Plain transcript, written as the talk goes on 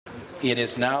It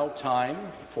is now time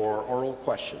for oral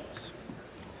questions.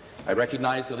 I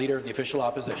recognize the Leader of the Official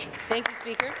Opposition. Thank you,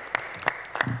 Speaker.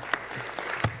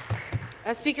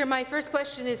 Speaker, my first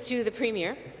question is to the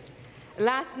Premier.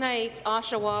 Last night,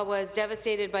 Oshawa was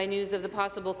devastated by news of the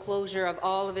possible closure of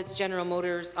all of its General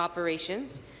Motors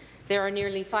operations. There are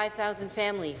nearly 5,000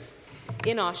 families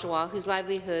in Oshawa whose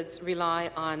livelihoods rely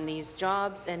on these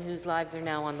jobs and whose lives are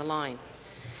now on the line.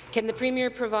 Can the Premier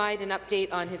provide an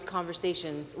update on his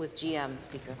conversations with GM,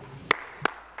 Speaker?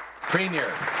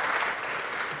 Premier.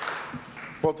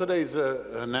 Well, today's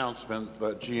announcement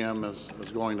that GM is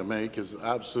going to make is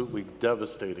absolutely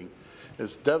devastating.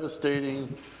 It's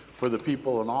devastating for the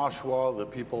people in Oshawa, the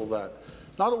people that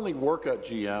not only work at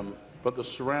GM, but the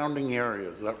surrounding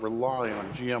areas that rely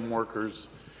on GM workers.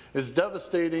 It's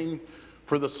devastating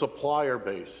for the supplier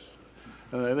base.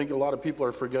 And I think a lot of people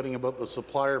are forgetting about the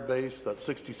supplier base, that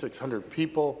 6,600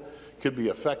 people could be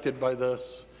affected by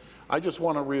this. I just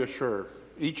want to reassure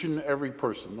each and every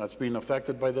person that's being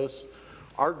affected by this,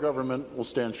 our government will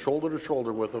stand shoulder to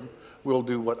shoulder with them. We'll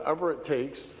do whatever it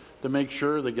takes to make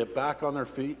sure they get back on their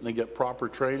feet and they get proper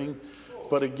training.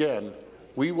 But again,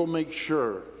 we will make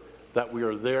sure that we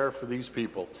are there for these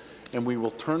people, and we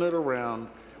will turn it around.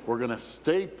 We're going to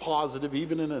stay positive,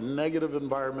 even in a negative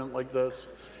environment like this.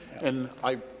 And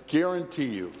I guarantee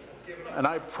you, and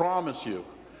I promise you,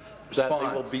 that they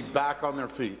will be back on their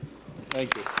feet.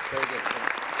 Thank you. Very good.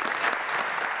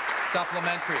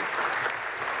 Supplementary.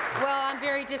 Well, I'm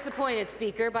very disappointed,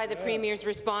 Speaker, by the Premier's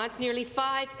response. Nearly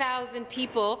 5,000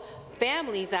 people,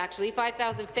 families actually,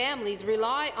 5,000 families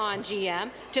rely on GM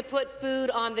to put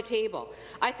food on the table.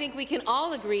 I think we can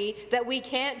all agree that we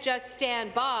can't just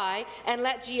stand by and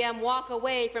let GM walk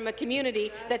away from a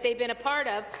community that they've been a part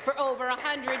of for over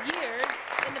 100 years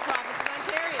in the province of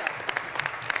Ontario.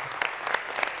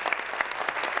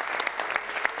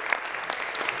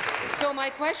 So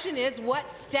my question is, what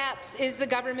steps is the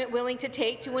government willing to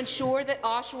take to ensure that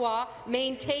Oshawa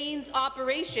maintains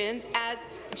operations as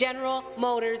General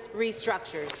Motors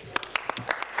restructures?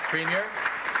 Premier.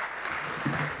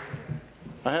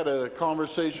 I had a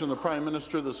conversation with the Prime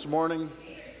Minister this morning,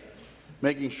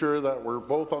 making sure that we're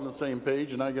both on the same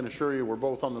page, and I can assure you we're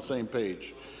both on the same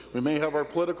page. We may have our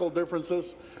political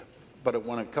differences, but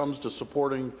when it comes to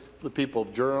supporting the people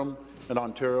of Durham and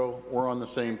Ontario, we're on the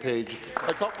same page.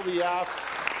 A couple of the asks.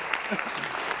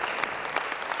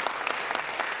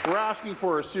 We're asking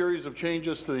for a series of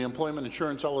changes to the employment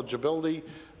insurance eligibility,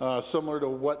 similar to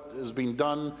what has been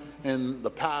done in the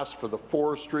past for the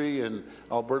forestry and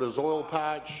Alberta's oil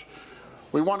patch.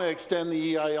 We want to extend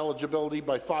the EI eligibility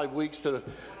by 5 weeks to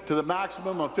the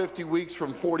maximum of 50 weeks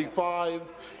from 45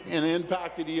 in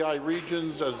impacted EI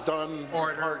regions, as done in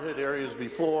hard-hit areas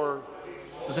before.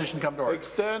 Position come to order.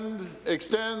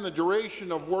 Extend the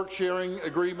duration of work-sharing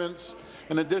agreements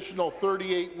an additional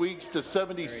 38 weeks to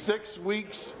 76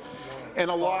 weeks, and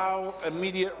allow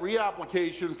immediate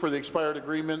reapplication for the expired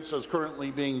agreements as currently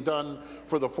being done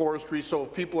for the forestry. So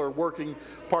if people are working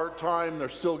part-time, they're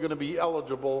still going to be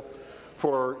eligible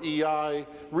for EI.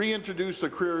 Reintroduce the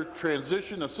Career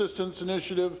Transition Assistance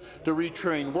Initiative to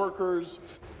retrain workers.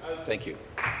 Thank you.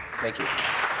 Thank you.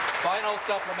 Final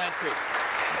supplementary.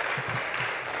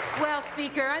 Well,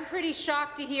 Speaker, I'm pretty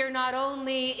shocked to hear not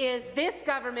only is this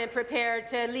government prepared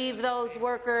to leave those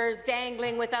workers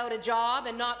dangling without a job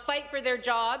and not fight for their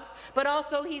jobs, but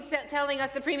also he's telling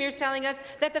us, the Premier's telling us,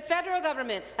 that the federal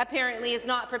government apparently is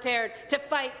not prepared to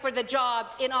fight for the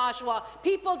jobs in Oshawa.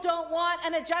 People don't want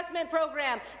an adjustment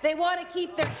program. They want to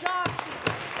keep their jobs,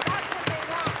 people. That's what they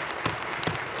want.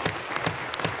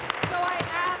 So I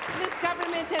ask this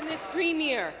government and this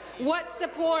Premier, what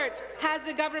support has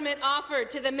the government offered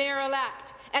to the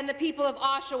Mayor-elect and the people of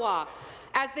Oshawa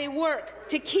as they work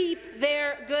to keep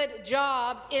their good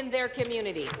jobs in their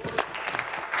community?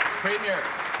 Premier.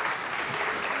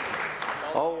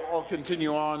 I'll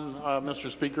continue on,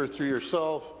 Mr. Speaker, through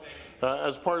yourself.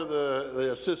 As part of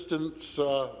the assistance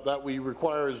that we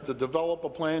require is to develop a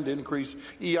plan to increase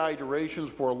EI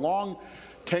durations for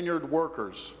long-tenured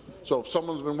workers. So if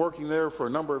someone's been working there for a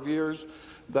number of years,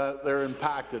 that they're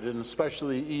impacted, and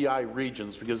especially EI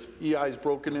regions, because EI is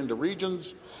broken into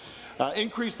regions.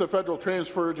 Increase the federal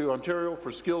transfer to Ontario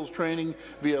for skills training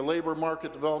via labour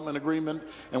market development agreement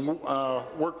and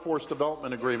workforce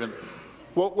development agreement.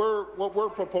 What we're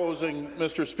proposing,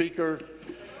 Mr. Speaker,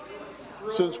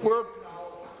 since what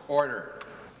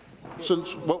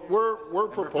we're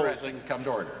proposing, come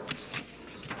to order.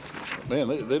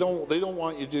 Man, they don't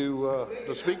want you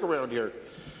to speak around here.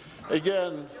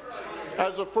 Again,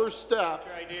 as a first step,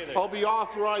 I'll be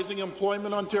authorizing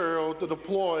Employment Ontario to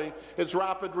deploy its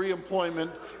Rapid Reemployment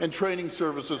and Training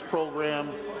Services program.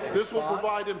 This will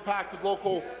provide impacted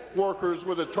local workers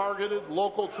with a targeted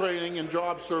local training and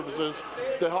job services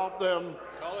to help them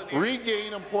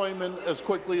regain employment as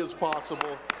quickly as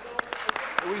possible.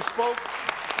 We spoke.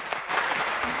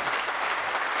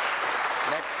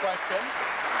 Next question.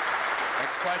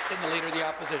 Next question, the Leader of the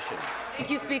Opposition. Thank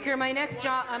you, Speaker. My next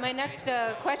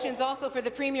question is also for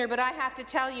the Premier, but I have to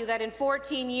tell you that in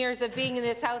 14 years of being in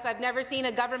this House, I've never seen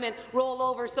a government roll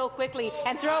over so quickly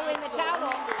and throw in the towel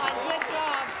on good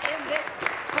jobs in this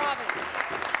province.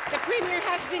 The Premier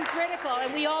has been critical,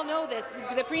 and we all know this.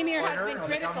 The Premier has been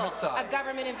critical of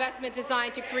government investment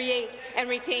designed to create and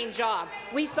retain jobs.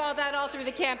 We saw that all through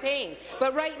the campaign.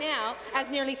 But right now, as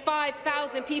nearly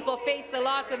 5,000 people face the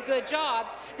loss of good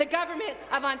jobs, the Government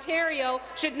of Ontario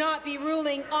should not be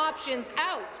ruling options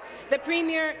out.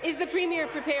 Is the Premier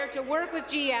prepared to work with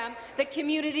GM, the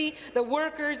community, the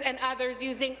workers and others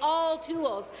using all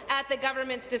tools at the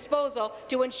government's disposal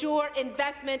to ensure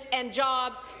investment and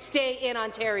jobs stay in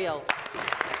Ontario? Premier.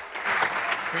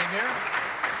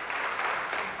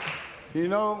 You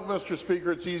know, Mr.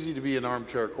 Speaker, it's easy to be an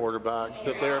armchair quarterback,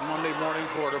 sit there, Monday morning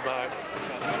quarterback.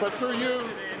 But through you,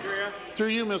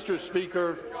 Mr.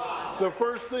 Speaker, the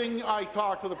first thing I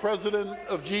talked to the president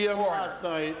of GM last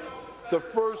night, the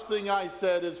first thing I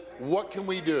said is, what can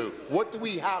we do? What do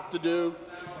we have to do?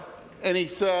 And he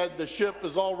said the ship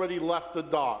has already left the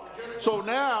dock. So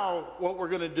now what we're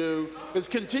going to do is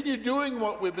continue doing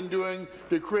what we've been doing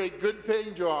to create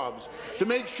good-paying jobs, to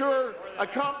make sure a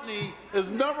company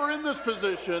is never in this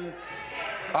position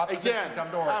again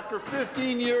after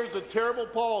 15 years of terrible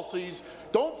policies.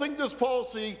 Don't think this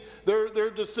policy, their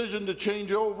decision to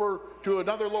change over to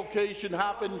another location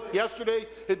happened yesterday.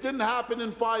 It didn't happen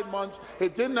in 5 months.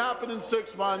 It didn't happen in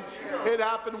 6 months. It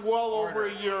happened well over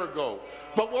a year ago.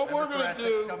 But what we're going to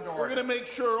do, we're going to make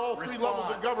sure all three levels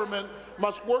of government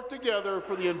must work together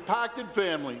for the impacted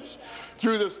families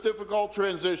through this difficult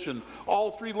transition.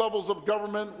 All three levels of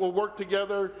government will work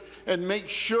together and make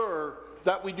sure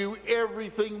that we do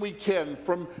everything we can,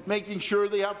 from making sure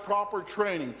they have proper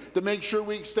training, to make sure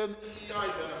we extend the EI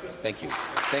benefits. Thank you.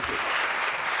 Thank you.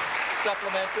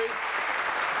 Supplementary.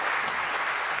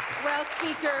 Well,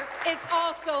 Speaker, it's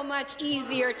also much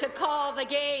easier to call the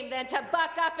game than to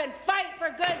buck up and fight for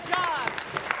good jobs.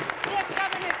 This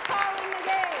government's calling the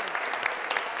game.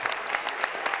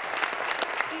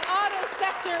 The auto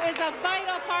sector is a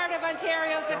vital part of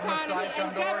Ontario's economy,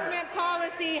 and government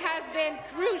policy has been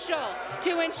crucial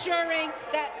to ensuring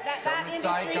that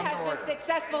industry has been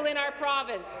successful in our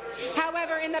province.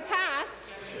 However, in the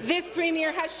past, this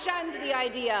Premier has shunned the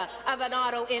idea of an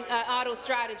auto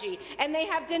strategy, and they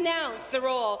have denounced the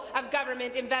role of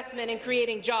government investment in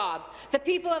creating jobs. The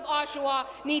people of Oshawa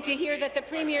need to hear that the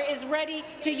Premier is ready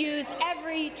to use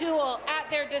every tool at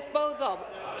their disposal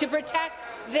to protect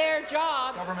their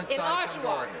jobs in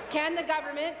Oshawa. Can the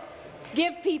government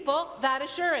give people that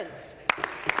assurance?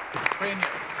 Premier.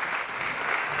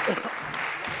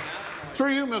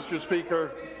 Through you, Mr.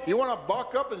 Speaker, you want to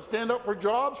buck up and stand up for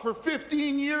jobs? For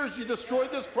 15 years, you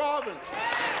destroyed this province.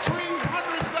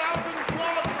 300,000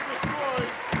 jobs were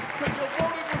destroyed because you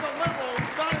voted with the Liberals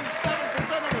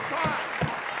 97% of the time.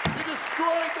 You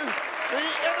destroyed the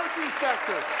energy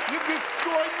sector. You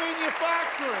destroyed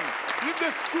manufacturing. You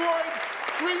destroyed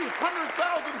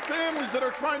 300,000 families that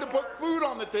are trying to put food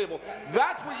on the table.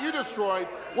 That's what you destroyed.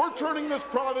 We're turning this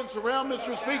province around,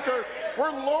 Mr. Speaker.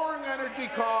 We're lowering energy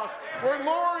costs. We're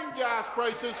lowering gas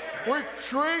prices. We're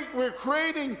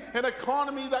creating an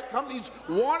economy that companies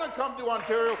want to come to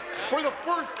Ontario for the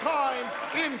first time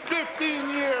in 15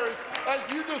 years, as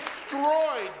you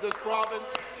destroyed this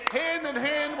province hand in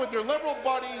hand with your Liberal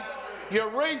buddies. You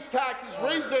raise taxes,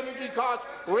 raise energy costs,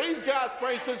 raise gas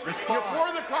prices. You're for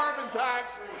the carbon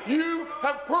tax. You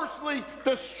have personally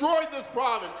destroyed this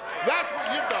province. That's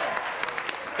what you've done.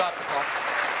 Stop the clock.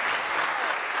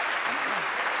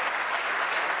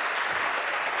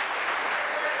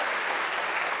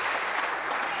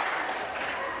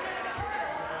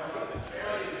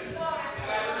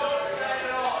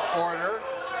 Order.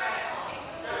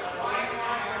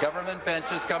 Government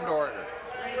benches come to order.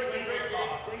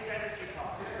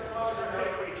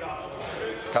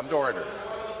 Come to order.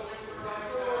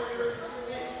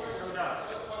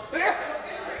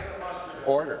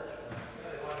 Order.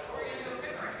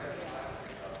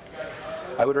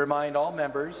 I would remind all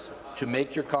members to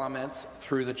make your comments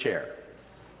through the chair.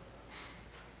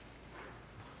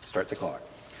 Start the clock.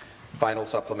 Final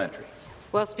supplementary.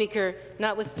 Well, Speaker,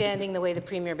 notwithstanding the way the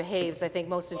Premier behaves, I think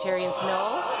most Ontarians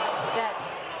know that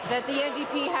that the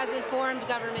NDP has informed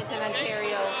government in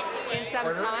Ontario in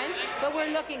some time, but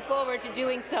we're looking forward to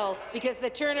doing so because the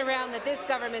turnaround that this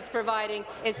government's providing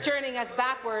is turning us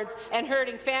backwards and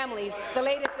hurting families, the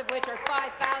latest of which are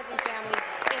 5,000 families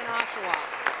in Oshawa.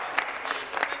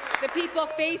 The people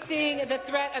facing the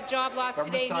threat of job loss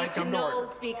today need to know,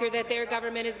 Speaker, that their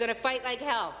government is going to fight like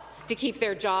hell to keep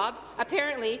their jobs.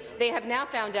 Apparently, they have now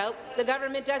found out the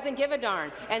government doesn't give a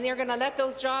darn, and they're going to let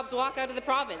those jobs walk out of the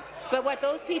province. But what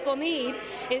those people need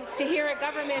is to hear a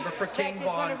government that is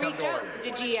going to reach out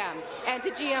to GM and to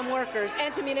GM workers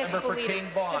and to municipal leaders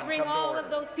to bring all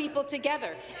of those people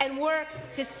together and work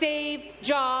to save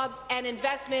jobs and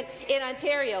investment in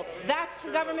Ontario. That's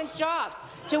the government's job,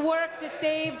 to work to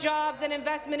save jobs and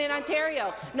investment in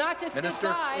Ontario, not to sit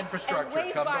by and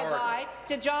wave bye-bye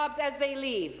to jobs as they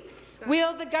leave.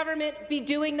 Will the government be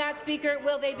doing that, Speaker?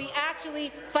 Will they be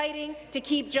actually fighting to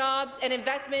keep jobs and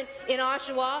investment in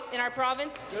Oshawa, in our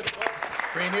province?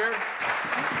 Premier.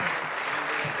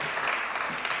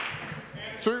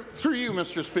 Through you,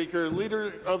 Mr. Speaker,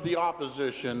 Leader of the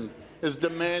Opposition is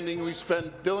demanding we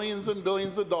spend billions and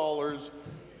billions of dollars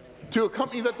to a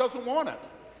company that doesn't want it.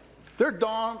 They're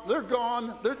gone, they're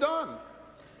done.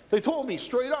 They told me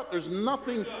straight up, there's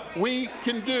nothing we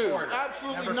can do.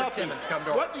 Absolutely nothing.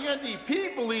 What the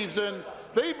NDP believes in,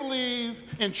 they believe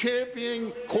in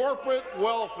championing corporate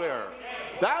welfare.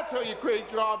 That's how you create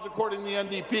jobs according to the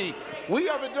NDP. We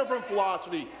have a different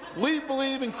philosophy. We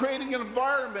believe in creating an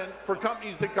environment for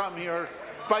companies to come here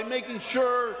by making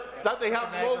sure that they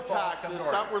have low taxes,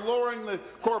 that we're lowering the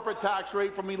corporate tax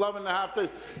rate from 11.5% to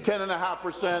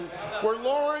 10.5%. We're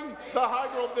lowering the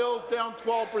hydro bills down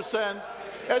 12%.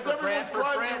 As everyone's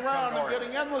driving around and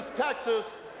getting endless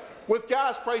Texas with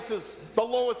gas prices, the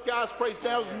lowest gas price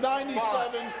now is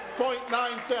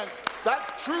 97.9 cents.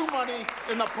 That's true money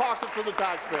in the pockets of the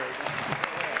taxpayers.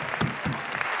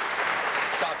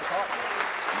 Stop the clock.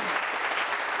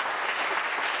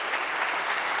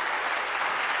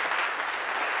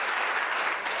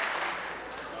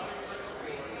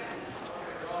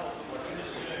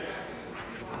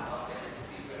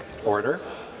 Order.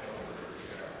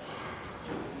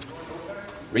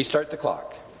 Restart the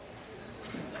clock.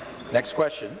 Next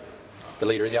question, the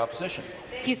Leader of the Opposition.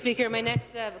 Thank you, Speaker. My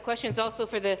next question is also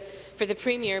for the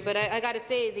Premier, but I got to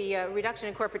say the reduction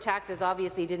in corporate taxes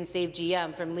obviously didn't save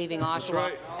GM from leaving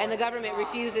Oshawa, and the government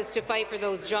refuses to fight for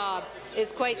those jobs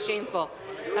is quite shameful.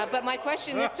 But my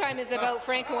question this time is about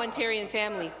Franco-Ontarian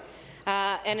families.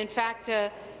 And in fact,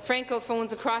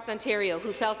 Francophones across Ontario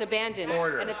who felt abandoned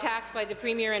and attacked by the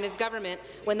Premier and his government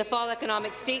when the fall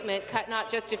economic statement cut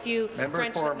not just a few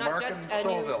French, not just a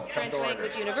new French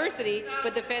language university,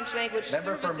 but the French language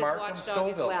services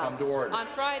watchdog as well. On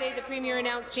Friday, the Premier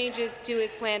announced changes to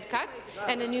his planned cuts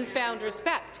and a newfound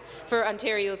respect for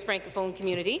Ontario's Francophone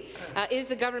community. Is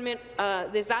that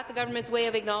the government's way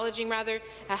of acknowledging, rather,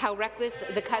 how reckless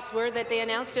the cuts were that they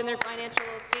announced in their financial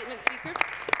statement, Speaker?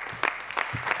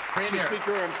 Mr.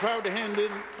 Speaker, I'm proud to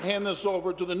hand this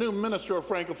over to the new Minister of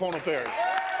Francophone Affairs.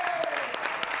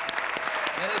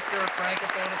 Minister of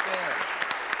Francophone Affairs.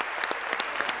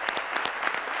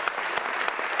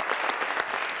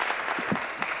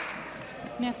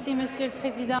 Merci, Monsieur le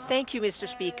Président. Thank you, Mr.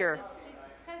 Speaker.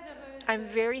 I'm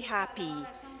very happy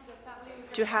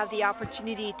to have the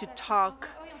opportunity to talk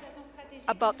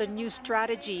about the new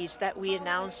strategies that we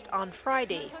announced on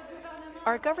Friday.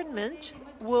 Our government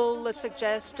will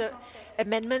suggest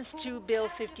amendments to Bill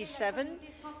 57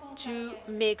 to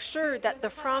make sure that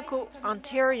the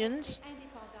Franco-Ontarians,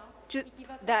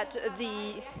 that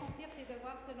the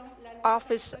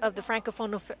Office of the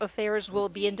Francophone Affairs will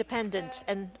be independent.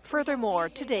 And furthermore,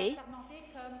 today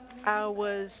I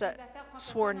was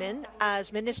sworn in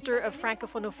as Minister of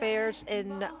Francophone Affairs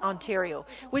in Ontario,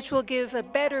 which will give a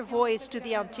better voice to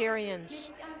the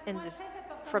Ontarians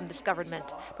from this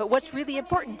government. But what's really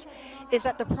important is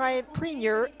that the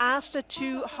Premier asked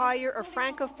to hire a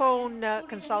Francophone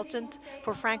consultant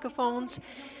for Francophones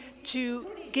to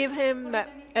give him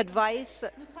advice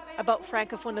about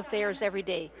Francophone affairs every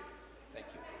day. Thank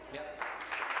you. Yes.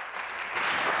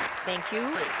 Thank you.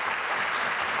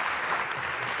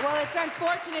 Well, it's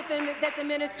unfortunate that the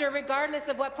minister, regardless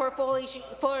of what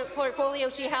portfolio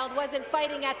she held, wasn't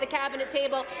fighting at the cabinet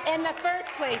table in the first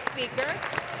place, Speaker.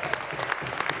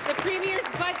 The Premier's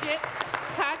budget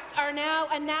cuts are now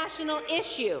a national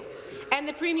issue, and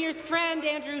the Premier's friend,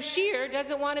 Andrew Scheer,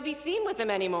 doesn't want to be seen with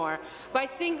them anymore. By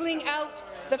singling out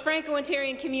the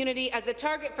Franco-Ontarian community as a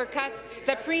target for cuts,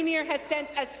 the Premier has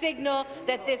sent a signal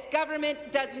that this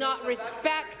government does not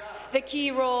respect the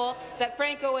key role that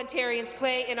Franco-Ontarians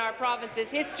play in our province's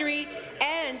history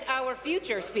and our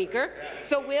future, Speaker.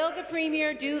 So will the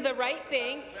Premier do the right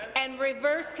thing and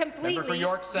reverse completely for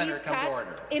York Centre, these come to cuts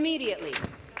order. immediately?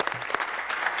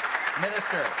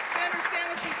 Minister. I understand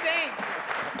what she's saying.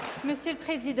 Monsieur le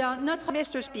Président,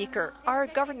 Mr. Speaker, our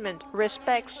government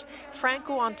respects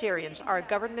Franco-Ontarians. Our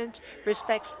government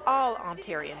respects all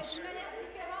Ontarians.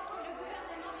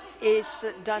 Is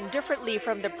done differently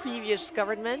from the previous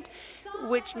government,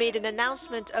 which made an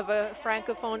announcement of a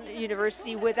Francophone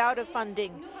university without a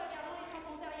funding.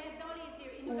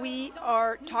 We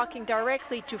are talking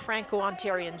directly to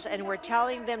Franco-Ontarians, and we're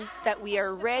telling them that we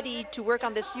are ready to work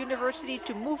on this university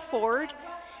to move forward.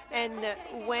 And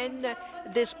when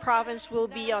this province will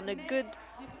be on a good,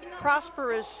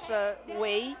 prosperous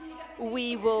way,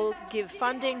 we will give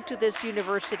funding to this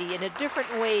university in a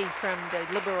different way from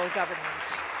the Liberal government.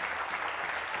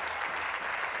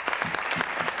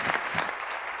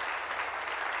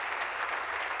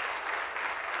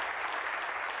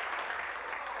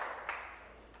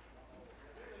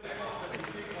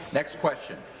 Next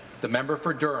question. The member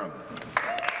for Durham.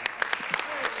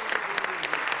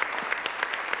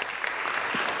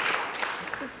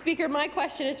 Speaker, my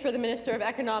question is for the Minister of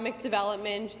Economic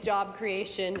Development, Job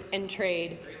Creation and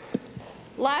Trade.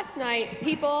 Last night,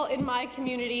 people in my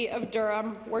community of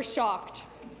Durham were shocked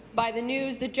by the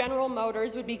news that General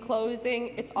Motors would be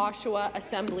closing its Oshawa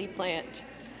assembly plant.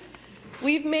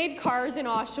 We've made cars in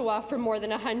Oshawa for more than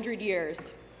 100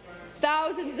 years.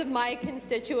 Thousands of my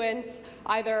constituents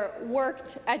either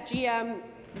worked at GM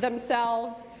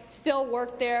themselves, still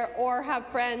work there, or have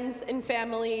friends and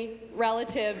family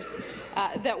relatives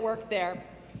that work there.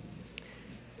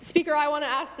 Speaker, I want to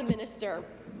ask the Minister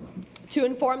to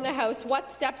inform the House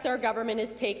what steps our government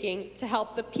is taking to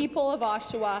help the people of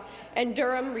Oshawa and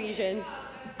Durham region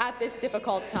at this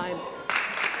difficult time.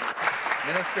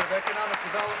 Minister of Economic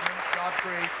Development, Job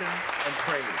Creation and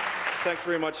Trade. Thanks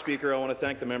very much, Speaker. I want to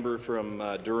thank the member from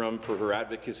Durham for her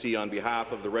advocacy on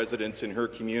behalf of the residents in her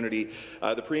community.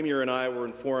 The Premier and I were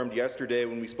informed yesterday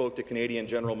when we spoke to Canadian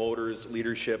General Motors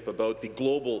leadership about the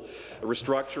global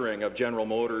restructuring of General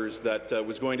Motors that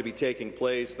was going to be taking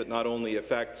place, that not only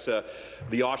affects the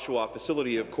Oshawa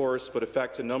facility, of course, but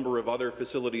affects a number of other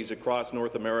facilities across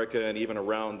North America and even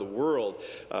around the world.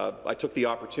 I took the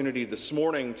opportunity this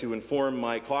morning to inform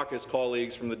my caucus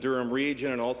colleagues from the Durham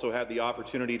region and also had the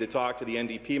opportunity to talk to the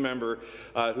NDP member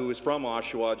who is from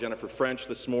Oshawa, Jennifer French,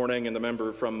 this morning, and the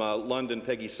member from London,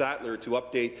 Peggy Sattler, to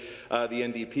update the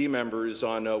NDP members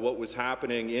on what was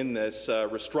happening in this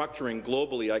restructuring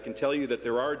globally. I can tell you that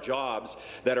there are jobs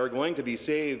that are going to be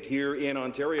saved here in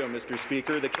Ontario, Mr.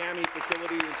 Speaker. The CAMI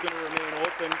facility is going to remain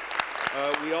open.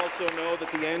 We also know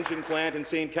that the engine plant in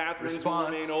St. Catharines will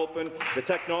remain open. The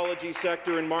technology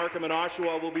sector in Markham and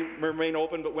Oshawa will remain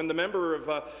open. But when the member of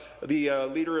the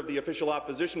leader of the official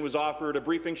opposition was offered a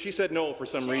briefing, she said no for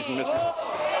some reason, Mr. Speaker.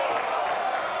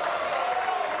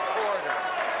 Order.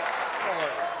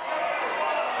 Order.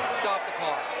 Stop the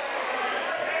clock.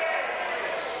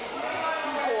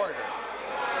 Order.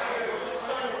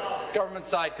 Government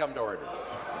side, come to order.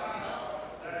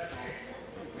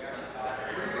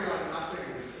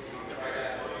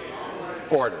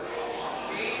 Order.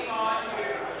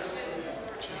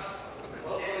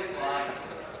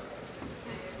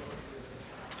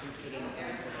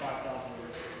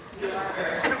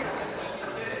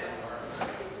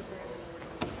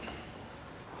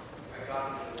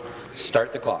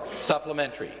 Start the clock.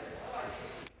 Supplementary.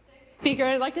 Speaker,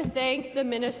 I'd like to thank the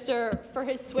Minister for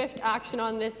his swift action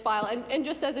on this file. And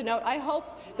just as a note, I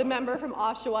hope the member from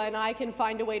Oshawa and I can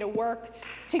find a way to work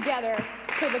together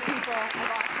for the people of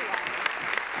Oshawa.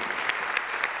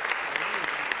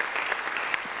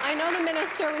 I know the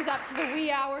Minister was up to the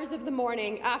wee hours of the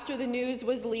morning after the news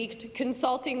was leaked,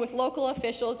 consulting with local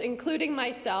officials, including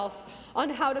myself, on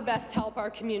how to best help our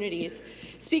communities.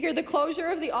 Speaker, the closure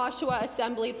of the Oshawa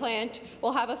Assembly Plant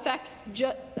will have effects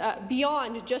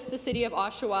beyond just the City of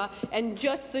Oshawa and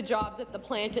just the jobs at the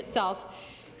plant itself.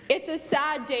 It's a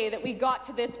sad day that we got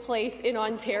to this place in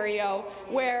Ontario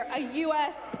where a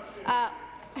U.S.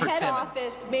 head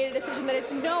office made a decision that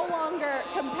it's no longer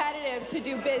competitive to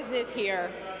do business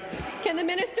here. Can the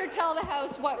Minister tell the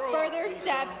House what further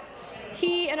steps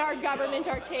he and our government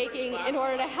are taking in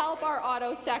order to help our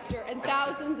auto sector and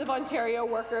thousands of Ontario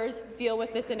workers deal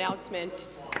with this announcement?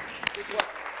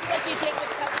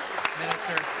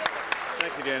 Minister.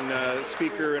 Thanks again,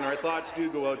 Speaker. And our thoughts do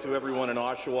go out to everyone in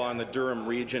Oshawa and the Durham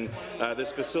region.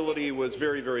 This facility was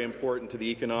very, very important to the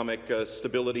economic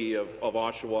stability of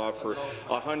Oshawa for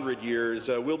 100 years.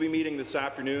 We'll be meeting this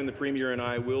afternoon. The Premier and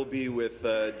I will be with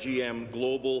GM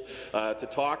Global to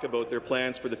talk about their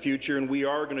plans for the future, and we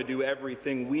are going to do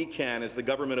everything we can as the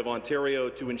Government of Ontario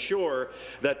to ensure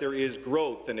that there is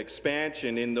growth and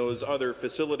expansion in those other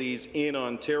facilities in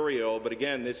Ontario. But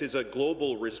again, this is a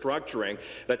global restructuring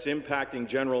that's impacting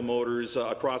General Motors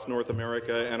across North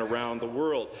America and around the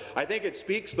world. I think it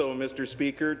speaks, though, Mr.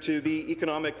 Speaker, to the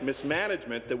economic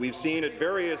mismanagement that we've seen at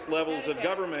various levels of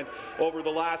government over the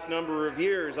last number of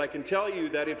years. I can tell you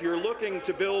that if you're looking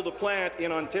to build a plant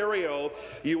in Ontario,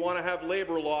 you want to have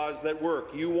labour laws that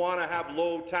work. You want to have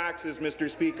low taxes,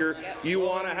 Mr. Speaker. You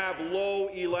want to have low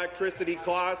electricity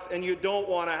costs, and you don't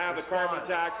want to have a carbon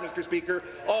tax, Mr. Speaker.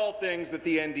 All things that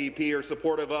the NDP are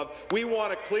supportive of. We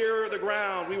want to clear the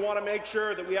ground. We want to make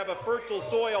sure that we have a fertile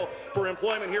soil for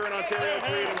employment here in Ontario,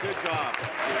 creating good jobs.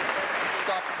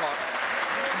 Stop the clock.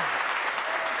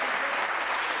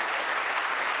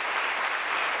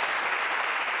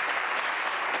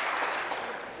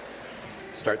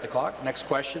 Start the clock. Next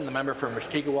question, the member for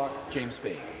Mushkegowuk, James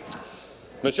Bay.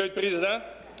 Monsieur le Président,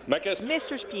 ma question.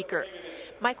 Mr. Speaker,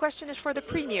 my question is for the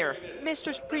Premier.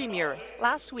 Mr. Premier,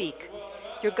 last week,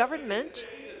 your government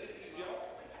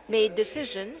made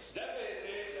decisions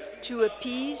to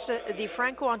appease the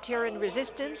Franco-Ontarian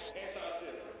resistance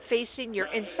facing your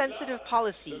insensitive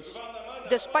policies.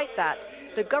 Despite that,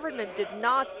 the government did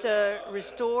not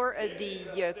restore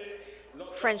the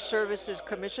French Services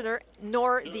Commissioner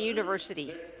nor the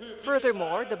university.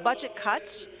 Furthermore, the budget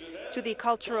cuts to the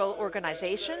cultural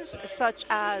organizations, such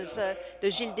as the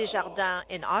Gilles Desjardins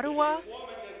in Ottawa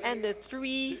and the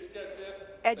 3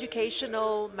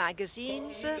 educational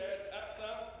magazines,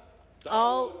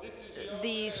 all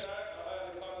these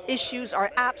issues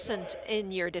are absent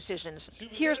in your decisions.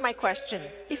 Here's my question.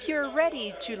 If you're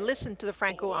ready to listen to the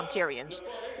Franco-Ontarians,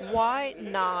 why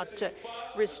not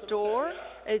restore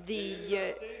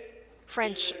the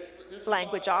French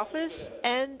language office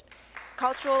and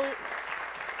cultural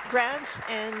grants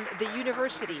and the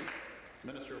university?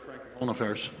 Minister of Francophone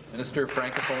Affairs. Minister of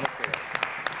Francophone Affairs.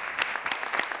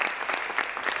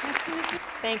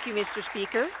 Thank you, Mr.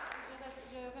 Speaker.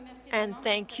 And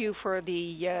thank you for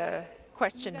the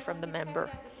question from the member.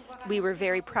 We were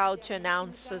very proud to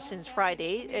announce since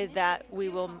Friday that we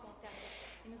will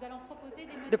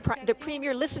the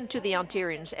Premier listened to the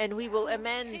Ontarians, and we will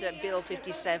amend Bill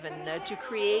 57 to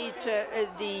create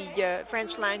the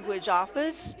French language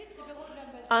office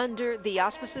under the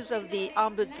auspices of the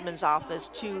Ombudsman's office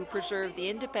to preserve the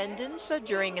independence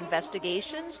during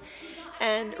investigations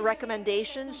and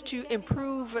recommendations to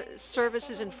improve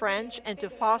services in French and to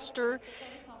foster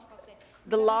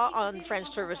the law on French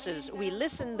services. We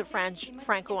listen to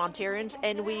Franco-Ontarians,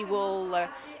 and we will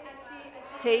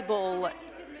table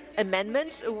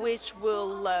amendments which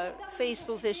will face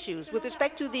those issues. With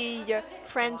respect to the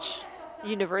French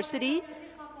university,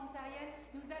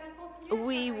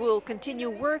 we will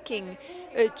continue working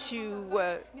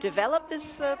to develop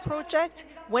this project.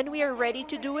 When we are ready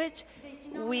to do it,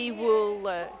 we will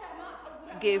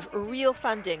give real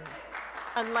funding,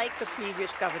 unlike the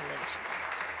previous government.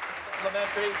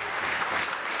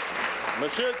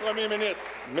 Monsieur le Premier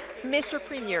ministre. Mr.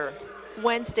 Premier,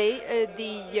 Wednesday,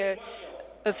 the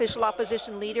official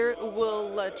opposition leader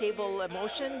will table a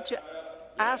motion to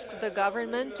ask the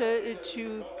government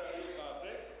to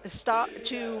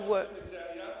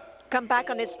come back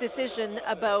on its decision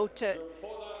about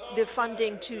the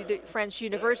funding to the French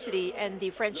university and the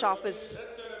French office.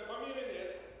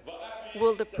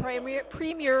 Will the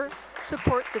Premier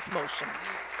support this motion?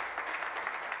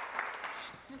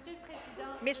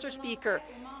 Mr. Speaker,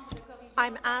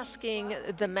 I'm asking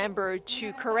the member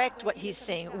to correct what he's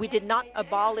saying. We did not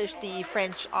abolish the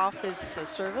French office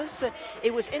service.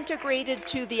 It was integrated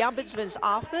to the Ombudsman's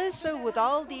office with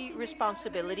all the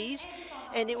responsibilities,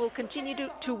 and it will continue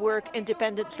to work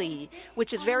independently,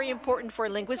 which is very important for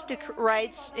linguistic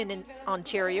rights in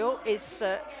Ontario. It's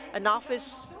an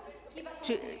office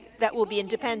that will be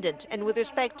independent. And with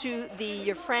respect to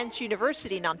the French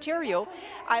University in Ontario,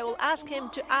 I will ask him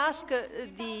to ask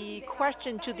the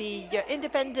question to the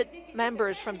independent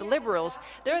members from the Liberals.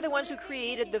 They're the ones who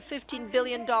created the $15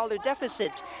 billion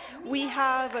deficit. We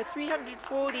have a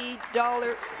 $340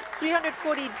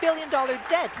 billion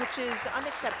debt, which is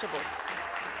unacceptable.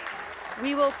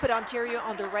 We will put Ontario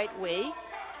on the right way,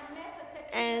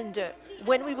 and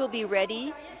when we will be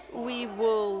ready, we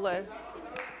will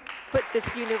put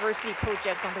this university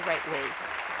project on the right way.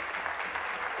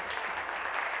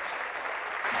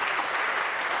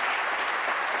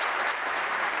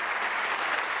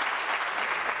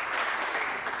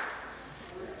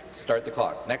 Start the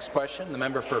clock. Next question, the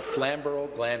member for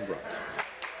Flamborough-Glanbrook.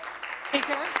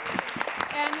 Speaker.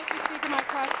 And, Mr. Speaker, my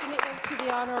question is to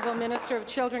the Honourable Minister of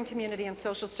Children, Community and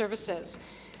Social Services.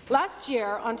 Last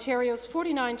year, Ontario's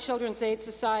 49 children's aid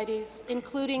societies,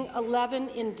 including 11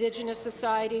 Indigenous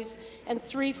societies and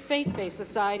 3 faith-based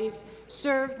societies,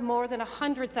 served more than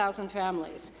 100,000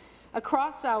 families.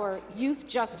 Across our youth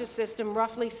justice system,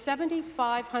 roughly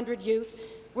 7,500 youth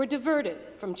were diverted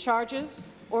from charges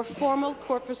or formal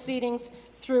court proceedings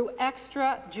through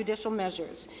extrajudicial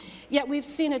measures. Yet we've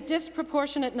seen a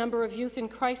disproportionate number of youth in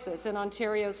crisis in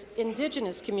Ontario's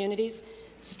Indigenous communities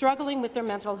struggling with their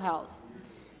mental health.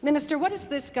 Minister, what is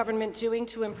this government doing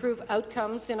to improve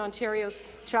outcomes in Ontario's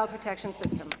child protection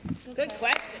system? Good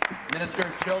question. Minister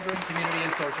of Children, Community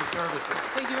and Social Services.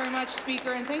 Thank you very much,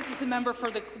 Speaker, and thank you to the member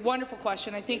for the wonderful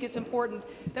question. I think it's important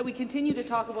that we continue to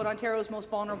talk about Ontario's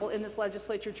most vulnerable in this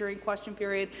legislature during question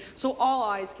period, so all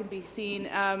eyes can be seen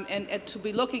and to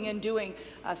be looking and doing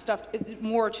stuff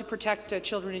more to protect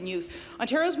children and youth.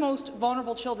 Ontario's most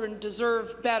vulnerable children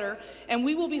deserve better, and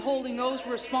we will be holding those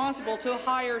responsible to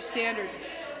higher standards.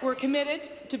 We're committed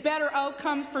to better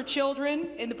outcomes for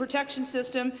children in the protection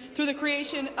system through the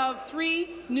creation of 3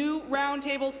 new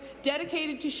roundtables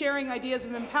dedicated to sharing ideas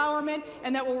of empowerment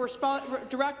and that will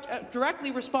directly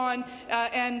respond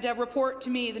and report to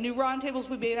me. The new roundtables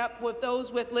will be made up with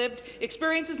those with lived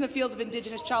experiences in the fields of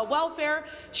Indigenous child welfare,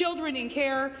 children in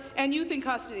care, and youth in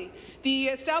custody. The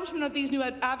establishment of these new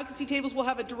advocacy tables will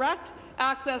have a direct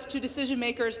access to decision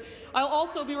makers. I'll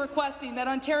also be requesting that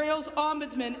Ontario's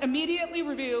Ombudsman immediately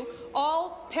review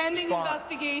all pending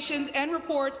investigations and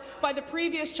reports by the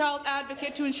previous child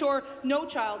advocate to ensure no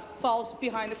child falls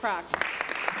behind the cracks.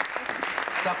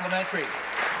 Supplementary.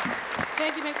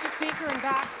 Thank you, Mr. Speaker, and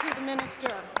back to the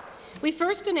minister. We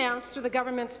first announced through the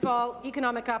government's fall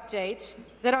economic update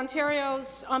that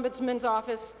Ontario's Ombudsman's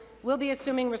office will be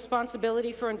assuming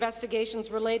responsibility for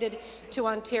investigations related to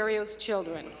Ontario's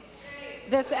children.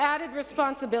 This added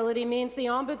responsibility means the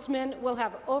Ombudsman will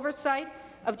have oversight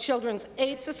of children's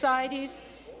aid societies,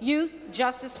 youth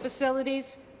justice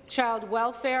facilities, child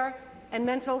welfare, and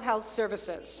mental health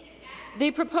services.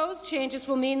 The proposed changes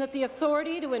will mean that the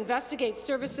authority to investigate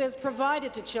services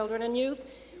provided to children and youth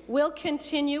will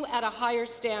continue at a higher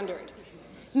standard.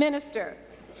 Minister,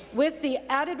 with the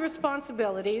added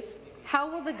responsibilities, how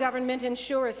will the government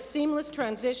ensure a seamless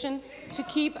transition to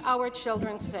keep our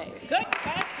children safe? Good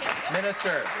question.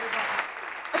 Minister.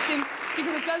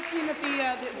 Because it does seem that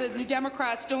the New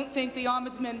Democrats don't think the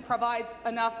Ombudsman provides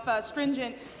enough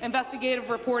stringent investigative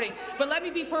reporting. But let me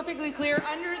be perfectly clear,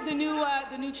 under the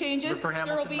new changes,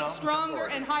 there will be stronger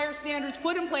and higher standards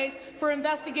put in place for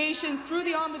investigations through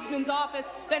the Ombudsman's office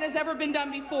than has ever been done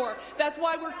before. That's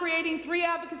why we're creating 3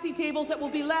 advocacy tables that will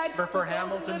be led for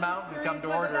Hamilton Mountain, come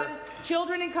to order. That is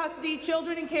children in custody,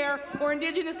 children in care, or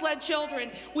Indigenous-led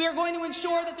children. We are going to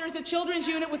ensure that there's a children's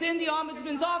unit within the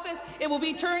Ombudsman's office. It will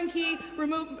be turnkey.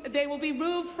 They will be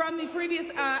moved from the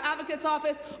previous advocate's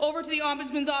office over to the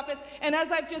Ombudsman's office. And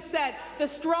as I've just said, the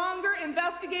stronger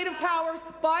investigative powers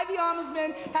by the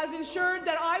Ombudsman has ensured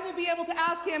that I will be able to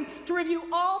ask him to review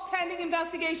all pending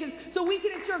investigations so we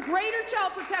can ensure greater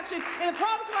child protection in the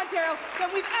province of Ontario than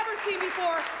we've ever seen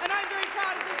before. And I'm very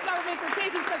proud of this government for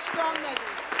taking such strong measures.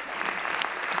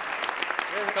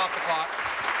 Off the clock.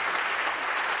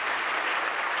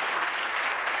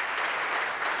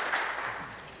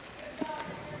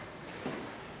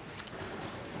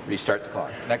 Restart the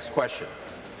clock. Next question.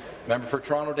 Member for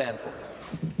Toronto Danforth.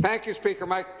 Thank you, Speaker.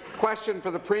 My question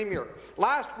for the Premier.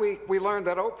 Last week, we learned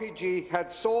that OPG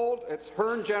had sold its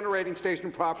Hearn generating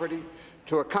station property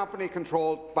to a company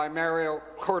controlled by Mario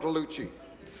Cortellucci.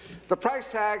 The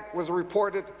price tag was a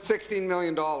reported $16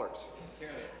 million.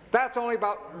 That's only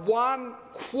about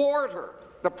 1/4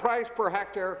 the price per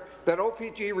hectare that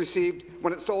OPG received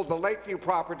when it sold the Lakeview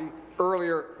property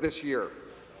earlier this year.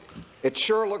 It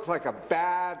sure looks like a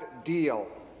bad deal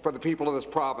for the people of this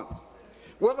province.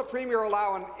 Will the Premier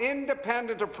allow an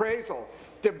independent appraisal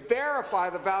to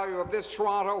verify the value of this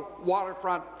Toronto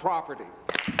waterfront property?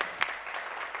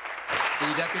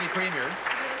 The Deputy Premier.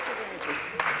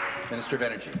 Minister of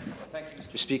Energy. Thank you,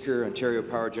 Mr. Speaker. Ontario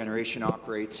Power Generation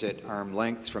operates at arm's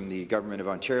length from the Government of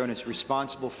Ontario and is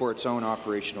responsible for its own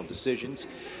operational decisions.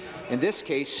 In this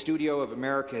case, Studio of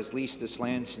America has leased this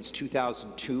land since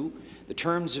 2002. The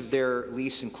terms of their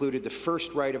lease included the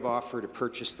first right of offer to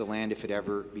purchase the land if it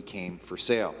ever became for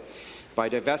sale. By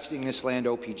divesting this land,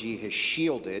 OPG has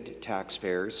shielded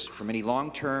taxpayers from any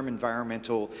long-term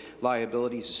environmental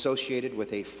liabilities associated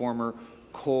with a former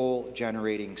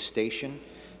coal-generating station.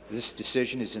 This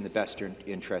decision is in the best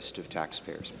interest of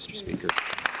taxpayers, Mr. Speaker.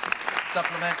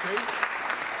 Supplementary.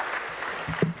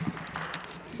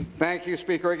 Thank you,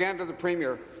 Speaker. Again to the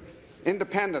Premier.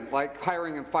 Independent, like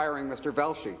hiring and firing Mr.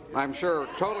 Velshi. I'm sure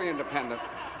totally independent.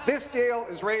 This deal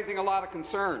is raising a lot of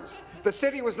concerns. The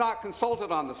city was not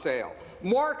consulted on the sale.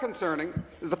 More concerning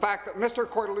is the fact that Mr.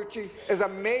 Cortellucci is a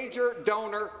major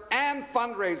donor and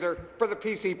fundraiser for the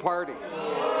PC party.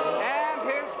 And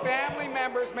his family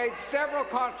members made several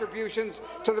contributions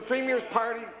to the Premier's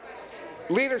party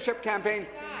leadership campaign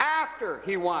after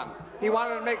he won. He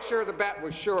wanted to make sure the bet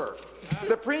was sure.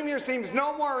 The Premier seems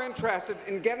no more interested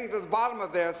in getting to the bottom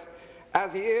of this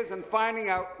as he is in finding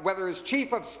out whether his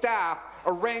Chief of Staff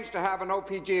arranged to have an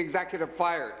OPG executive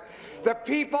fired. The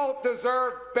people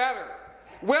deserve better.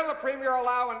 Will the Premier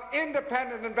allow an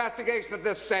independent investigation of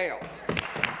this sale?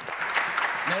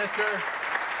 Minister.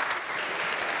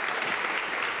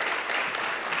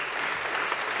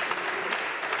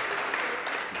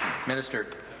 Minister.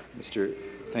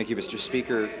 Thank you, Mr.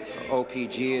 Speaker.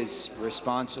 OPG is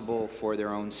responsible for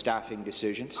their own staffing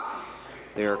decisions.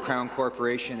 They are a Crown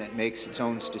corporation that makes its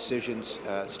own decisions,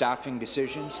 staffing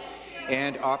decisions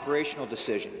and operational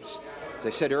decisions. As I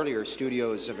said earlier,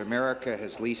 Studios of America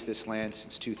has leased this land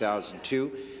since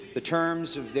 2002. The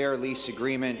terms of their lease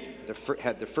agreement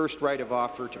had the first right of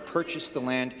offer to purchase the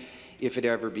land if it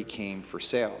ever became for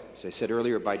sale. As I said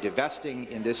earlier, by divesting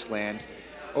in this land,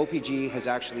 OPG has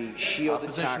actually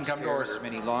shielded taxpayers from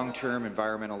many long-term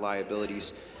environmental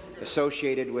liabilities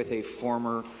associated with a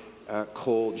former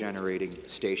coal-generating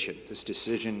station. This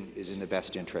decision is in the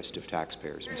best interest of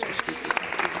taxpayers, Mr. Speaker.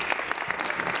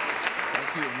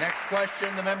 Thank you. Next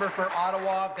question, the member for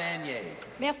Ottawa-Vanier.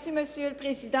 Merci, Monsieur le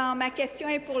Président. Ma question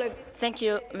est pour le... Thank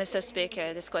you, Mr.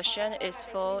 Speaker. This question is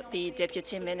for the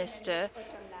Deputy Minister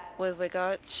with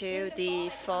regard to the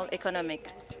fall economic.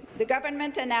 The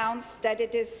government announced that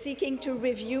it is seeking to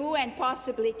review and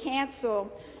possibly cancel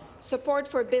support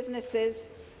for businesses,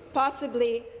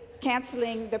 possibly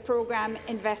cancelling the program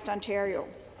Invest Ontario,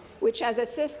 which has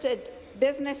assisted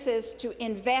businesses to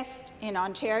invest in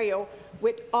Ontario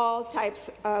with all types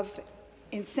of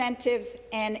incentives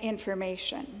and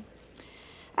information.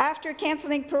 After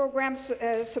cancelling program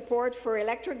support for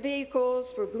electric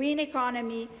vehicles, for green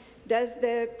economy, does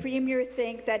the Premier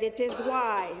think that it is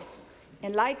wise,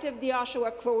 in light of the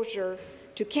Oshawa closure,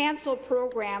 to cancel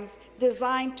programs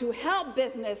designed to help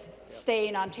business stay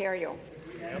in Ontario?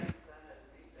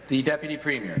 The Deputy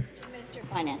Premier. Minister of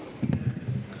Finance.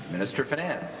 Minister of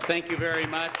Finance. Thank you very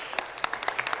much.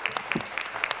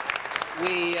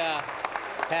 We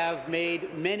have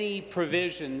made many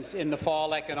provisions in the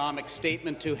fall economic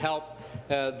statement to help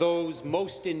those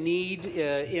most in need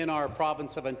in our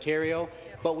province of Ontario,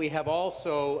 but we have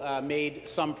also made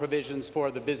some provisions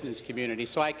for the business community.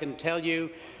 So I can tell you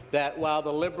that while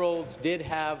the Liberals did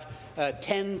have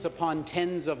tens upon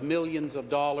tens of millions of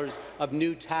dollars of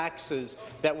new taxes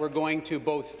that were going to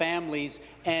both families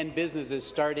and businesses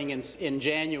starting in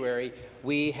January,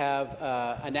 we have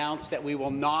announced that we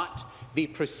will not be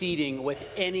proceeding with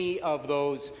any of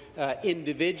those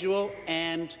individual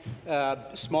and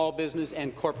small business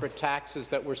and corporate taxes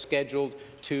that were scheduled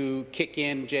to kick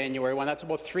in January 1. That's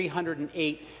about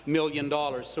 $308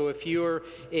 million. So if you're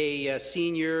a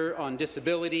senior on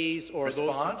disabilities or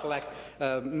those who collect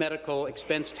medical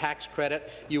expense tax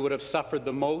credit, you would have suffered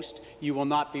the most. You will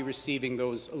not be receiving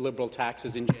those Liberal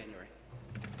taxes in January.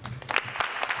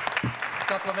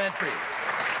 Supplementary.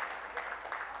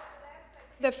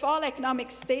 The fall economic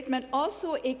statement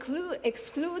also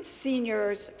excludes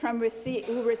seniors from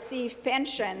who receive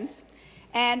pensions,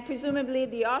 and presumably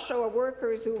the Oshawa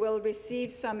workers who will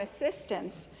receive some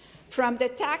assistance from the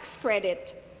tax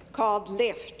credit called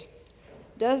LIFT.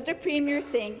 Does the Premier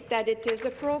think that it is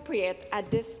appropriate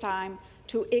at this time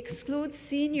to exclude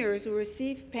seniors who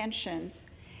receive pensions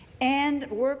and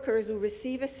workers who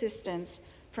receive assistance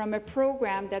from a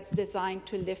program that's designed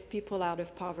to lift people out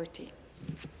of poverty?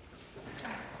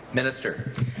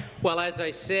 Minister. Well, as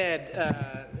I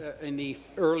said in the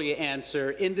early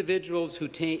answer, individuals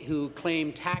who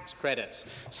claim tax credits,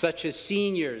 such as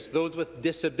seniors, those with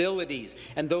disabilities,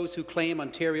 and those who claim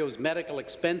Ontario's medical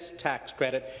expense tax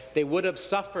credit, they would have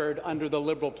suffered under the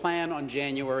Liberal plan on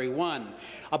January 1.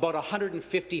 About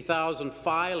 150,000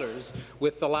 filers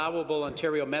with allowable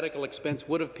Ontario medical expense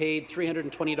would have paid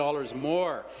 $320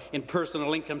 more in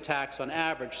personal income tax on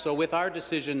average. So with our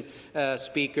decision,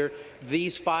 Speaker,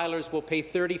 these filers will pay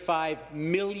 $35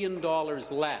 million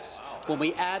less. When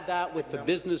we add that with the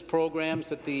business programs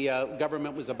that the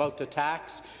government was about to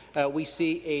tax, we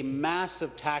see a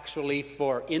massive tax relief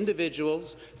for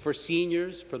individuals, for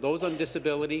seniors, for those on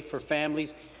disability, for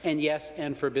families, and yes,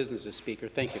 and for businesses, Speaker.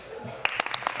 Thank you.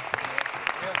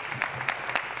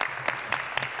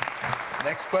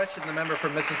 Next question, the member for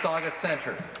Mississauga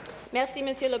Centre. Merci,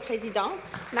 Monsieur le Président.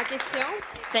 Ma question.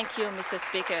 Thank you, Mr.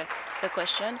 Speaker. The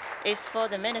question is for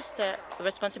the Minister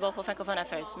responsible for Francophone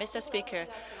affairs. Mr. Speaker,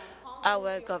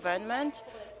 our government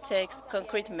takes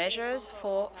concrete measures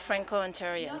for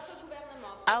Franco-Ontarians.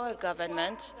 Our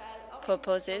government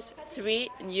proposes 3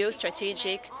 new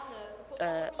strategic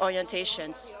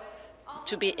orientations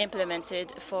to be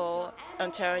implemented for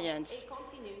Ontarians.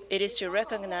 It is to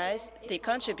recognize the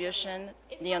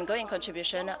ongoing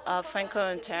contribution of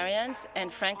Franco-Ontarians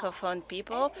and Francophone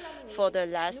people for the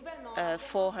last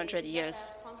 400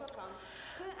 years.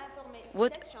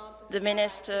 Would the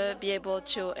Minister be able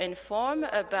to inform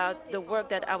about the work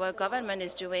that our government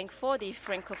is doing for the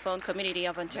Francophone community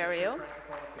of Ontario?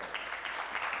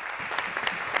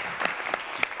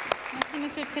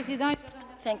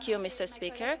 Thank you, Mr.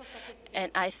 Speaker,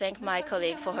 and I thank my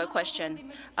colleague for her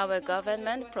question. Our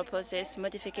government proposes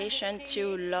modification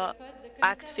to Law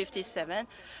Act 57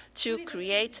 to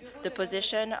create the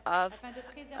position of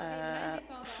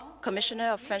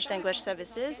Commissioner of French Language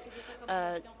Services,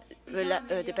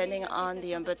 depending on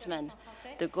the Ombudsman.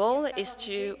 The goal is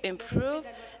to improve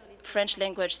French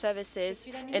language services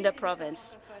in the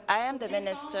province. I am the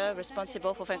Minister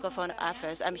responsible for Francophone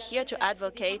affairs. I'm here to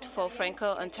advocate for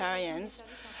Franco-Ontarians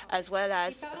as well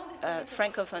as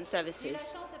Francophone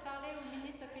services.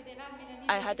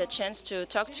 I had the chance to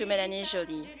talk to Mélanie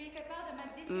Joly,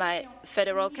 my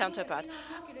federal counterpart.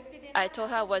 I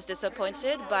told her I was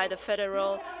disappointed by the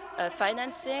federal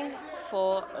financing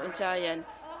for Ontarian.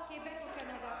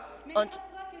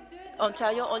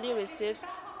 Ontario only receives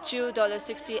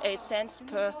 $2.68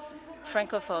 per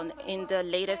Francophone in the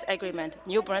latest agreement.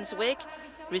 New Brunswick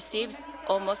receives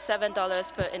almost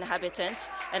 $7 per inhabitant.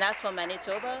 And as for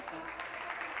Manitoba,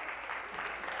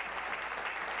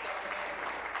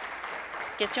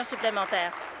 question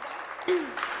supplémentaire.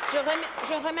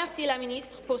 Je remercie la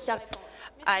ministre pour sa réponse.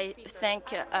 I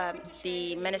thank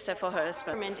the Minister for her response.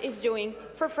 Government is doing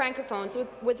for Francophones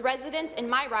with residents in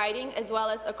my riding as well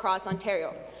as across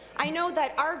Ontario. I know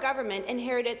that our government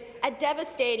inherited a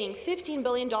devastating $15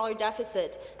 billion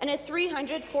deficit and a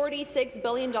 $346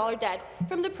 billion debt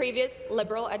from the previous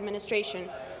Liberal administration,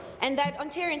 and that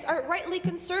Ontarians are rightly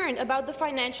concerned about the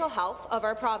financial health of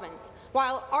our province.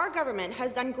 While our government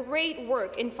has done great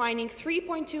work in finding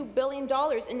 $3.2 billion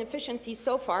in efficiencies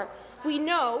so far, we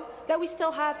know that we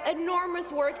still have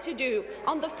enormous work to do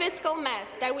on the fiscal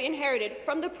mess that we inherited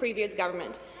from the previous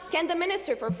government. Can the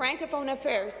Minister for Francophone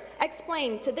Affairs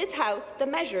explain to this House the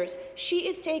measures she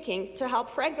is taking to help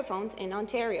Francophones in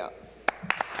Ontario?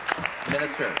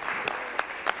 Minister.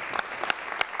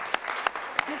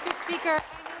 Mr. Speaker,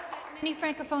 many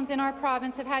Francophones in our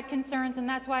province have had concerns, and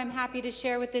that's why I'm happy to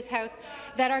share with this House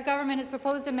that our government has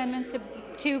proposed amendments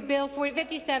to Bill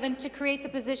 57 to create the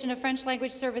position of French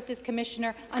Language Services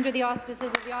Commissioner under the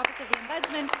auspices of the Office of the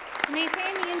Ombudsman to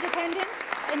maintain the independence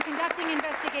in conducting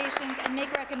investigations and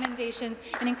make recommendations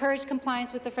and encourage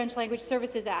compliance with the French Language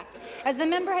Services Act. As the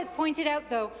member has pointed out,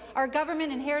 though, our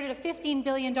government inherited a $15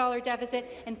 billion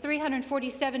deficit and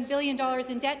 $347 billion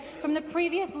in debt from the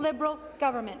previous Liberal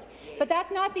government. But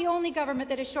that's not the only government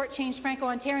that has shortchanged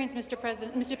Franco-Ontarians, Mr.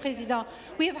 President.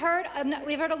 We have heard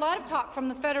a lot of talk from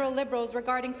the federal Liberals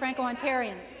regarding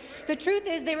Franco-Ontarians. The truth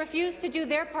is they refuse to do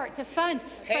their part to fund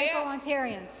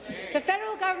Franco-Ontarians. The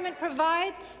federal government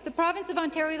provides the province of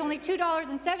Ontario with only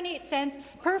 $2.78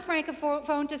 per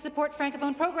Francophone to support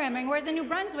Francophone programming, whereas in New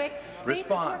Brunswick, they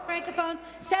support Francophones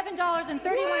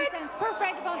 $7.31 per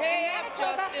Francophone, and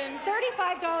Manitoba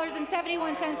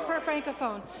 $35.71 per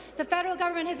Francophone. The federal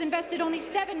government has invested only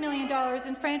 $7 million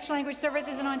in French language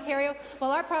services in Ontario,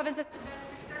 while our province...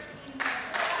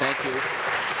 Thank you.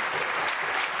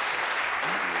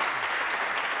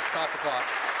 Stop the clock.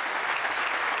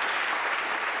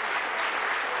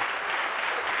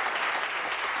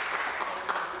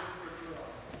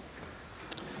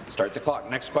 Start the clock.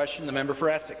 Next question, the member for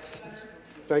Essex.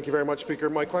 Thank you very much, Speaker.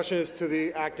 My question is to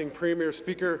the acting Premier.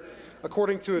 Speaker,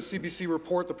 according to a CBC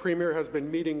report, the Premier has been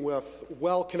meeting with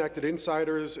well-connected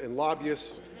insiders and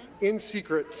lobbyists in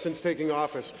secret since taking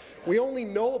office. We only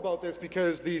know about this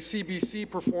because the CBC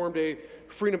performed a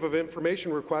Freedom of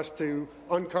Information request to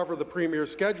uncover the Premier's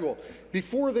schedule.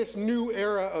 Before this new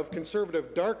era of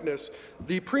Conservative darkness,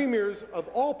 the Premiers of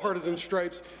all partisan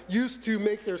stripes used to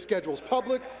make their schedules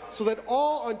public so that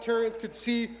all Ontarians could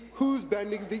see who's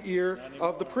bending the ear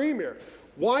of the Premier.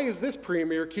 Why is this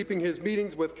Premier keeping his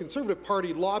meetings with Conservative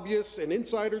Party lobbyists and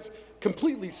insiders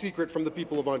completely secret from the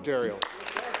people of Ontario?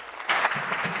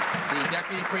 The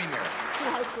Deputy Premier. To the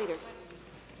House Leader.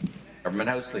 Government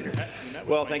House Leader.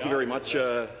 Well, thank you very much,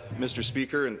 Mr.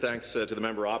 Speaker, and thanks to the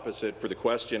member opposite for the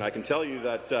question. I can tell you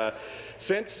that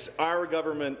since our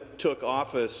government took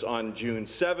office on June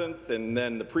 7th and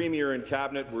then the Premier and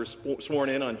Cabinet were sworn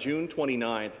in on June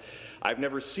 29th, I've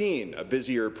never seen a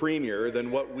busier Premier than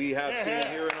what we have seen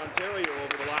here in Ontario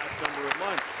over the last number of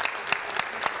months.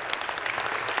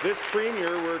 This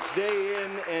Premier works day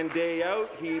in and day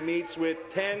out. He meets with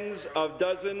tens of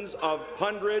dozens of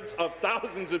hundreds of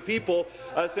thousands of people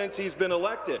since he's been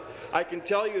elected. I can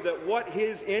tell you that what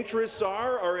his interests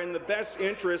are in the best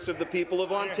interests of the people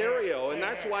of Ontario, and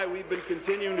that's why we've been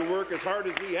continuing to work as hard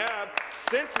as we have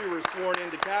since we were sworn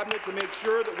into Cabinet to make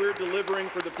sure that we're delivering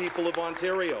for the people of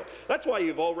Ontario. That's why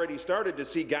you've already started to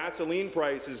see gasoline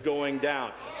prices going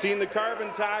down, seen the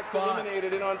carbon tax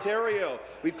eliminated in Ontario.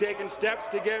 We've taken steps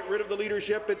to get rid of the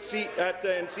leadership and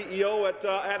CEO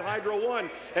at Hydro One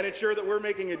and ensure that we're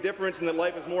making a difference and that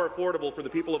life is more affordable for the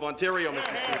people of Ontario,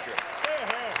 Mr. Speaker.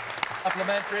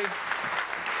 Supplementary.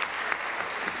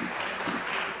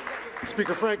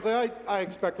 Speaker, frankly, I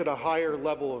expected a higher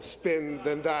level of spin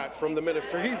than that from the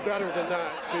minister. He's better than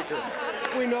that, Speaker.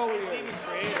 We know he is.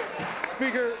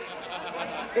 Speaker,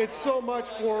 it's so much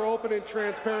for open and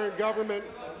transparent government.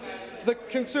 The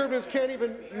Conservatives can't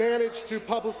even manage to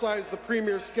publicize the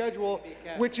Premier's schedule,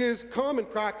 which is common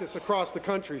practice across the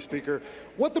country, Speaker.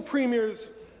 What the Premier's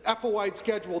FOI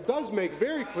schedule does make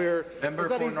very clear is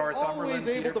that he's always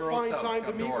able to find time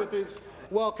to meet with his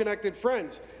well-connected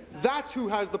friends. That's who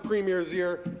has the Premier's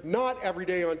ear, not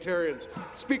everyday Ontarians.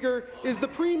 Speaker, is the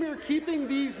Premier keeping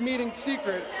these meetings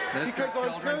secret because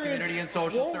Ontarians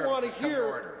won't want to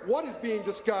hear what is being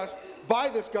discussed by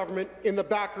this government in the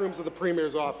back rooms of the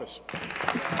Premier's office?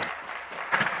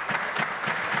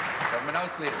 Government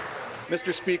House Leader.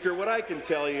 Mr. Speaker, what I can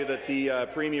tell you that the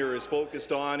Premier is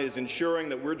focused on is ensuring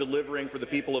that we're delivering for the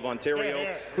people of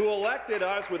Ontario, who elected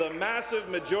us with a massive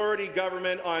majority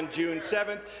government on June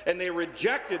 7th, and they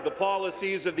rejected the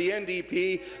policies of the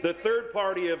NDP, the third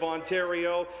party of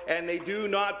Ontario, and they do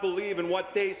not believe in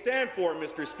what they stand for,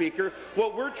 Mr. Speaker.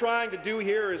 What we're trying to do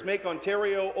here is make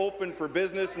Ontario open for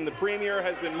business, and the Premier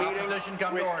has been meeting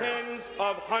with tens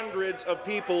of hundreds of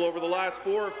people over the last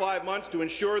 4 or 5 months to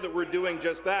ensure that we're doing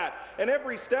just that. And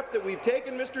every step that we've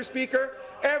taken, Mr. Speaker,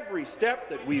 every step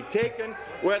that we've taken,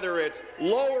 whether it's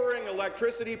lowering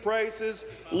electricity prices,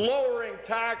 lowering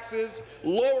taxes,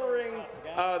 lowering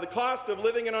the cost of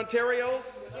living in Ontario,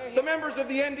 the members of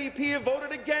the NDP have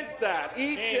voted against that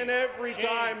each and every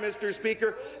time, Mr.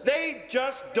 Speaker. They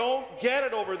just don't get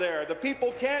it over there. The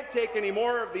people can't take any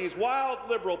more of these wild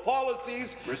Liberal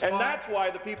policies, and that's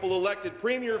why the people elected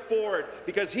Premier Ford,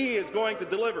 because he is going to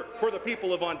deliver for the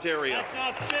people of Ontario. That's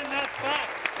not spin, that's fact.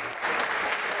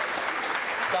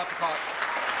 Stop the clock.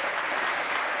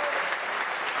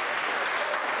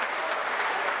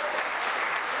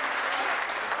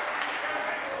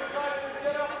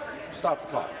 Stop the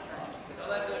clock.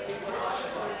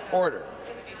 Order.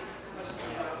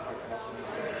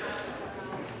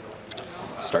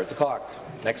 Start the clock.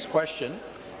 Next question.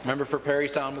 Member for Parry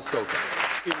Sound, Muskoka.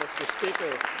 Thank you, Mr.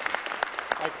 Speaker.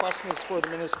 My question is for the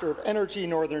Minister of Energy,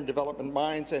 Northern Development,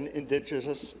 Mines and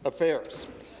Indigenous Affairs.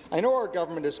 I know our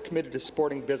government is committed to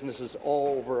supporting businesses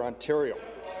all over Ontario.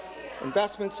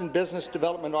 Investments in business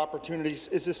development opportunities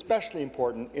is especially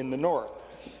important in the north,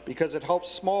 because it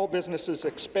helps small businesses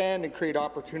expand and create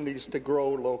opportunities to grow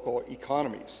local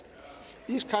economies.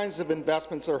 These kinds of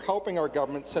investments are helping our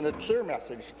government send a clear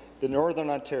message that Northern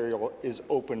Ontario is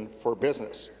open for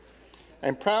business.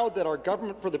 I'm proud that our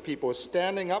Government for the People is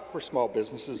standing up for small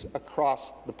businesses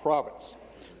across the province.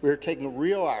 We are taking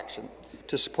real action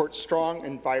to support strong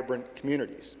and vibrant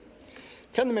communities.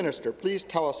 Can the Minister please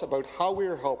tell us about how we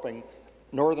are helping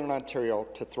Northern Ontario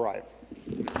to thrive?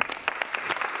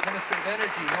 Minister of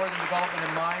Energy, Northern Development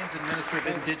and Mines, and Minister of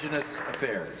Indigenous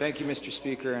Affairs. Thank you, Mr.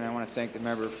 Speaker, and I want to thank the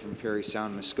member from Parry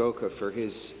Sound, Muskoka, for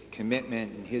his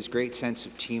commitment and his great sense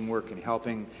of teamwork in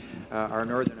helping our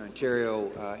Northern Ontario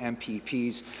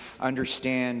MPPs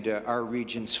understand our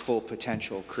region's full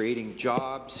potential, creating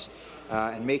jobs,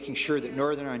 and making sure that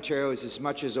Northern Ontario is as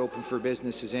much as open for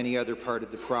business as any other part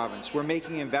of the province. We're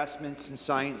making investments in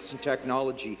science and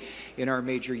technology in our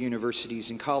major universities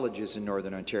and colleges in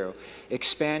Northern Ontario,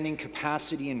 expanding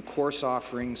capacity and course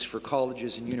offerings for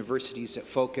colleges and universities that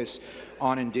focus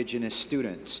on Indigenous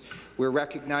students. We're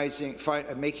recognizing,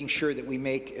 making sure that we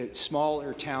make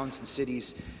smaller towns and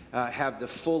cities have the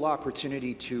full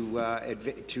opportunity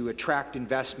to attract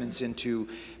investments into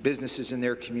businesses in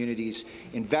their communities,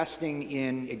 investing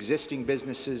in existing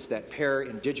businesses that pair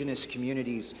Indigenous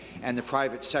communities and the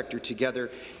private sector together.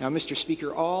 Now, Mr.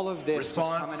 Speaker, all of this is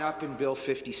coming up in Bill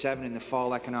 57 in the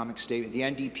fall economic statement. The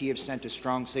NDP have sent a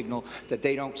strong signal that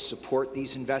they don't support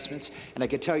these investments, and I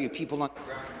can tell you people on the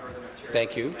ground in Northern Ontario—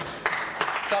 Thank you.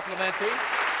 Supplementary.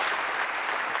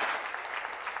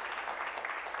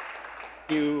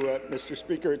 Thank you, Mr.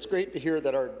 Speaker. It's great to hear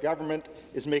that our government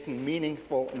is making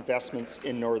meaningful investments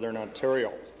in Northern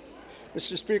Ontario.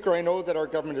 Mr. Speaker, I know that our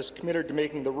government is committed to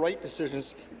making the right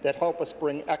decisions that help us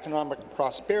bring economic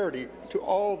prosperity to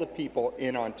all the people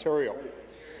in Ontario.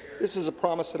 This is a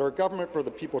promise that our government for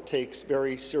the people takes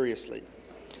very seriously.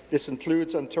 This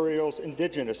includes Ontario's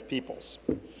Indigenous peoples.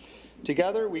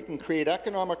 Together, we can create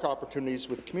economic opportunities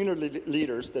with community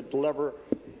leaders that deliver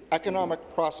economic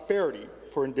prosperity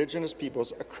for Indigenous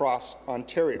peoples across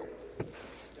Ontario.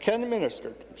 Can the minister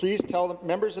please tell the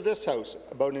members of this House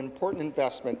about an important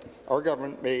investment our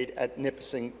government made at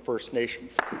Nipissing First Nation?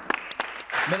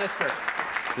 Minister.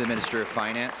 To the Minister of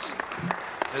Finance.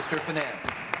 Mr.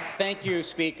 Finance. Thank you,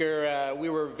 Speaker. We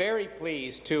were very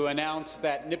pleased to announce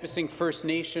that Nipissing First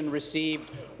Nation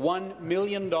received $1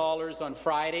 million on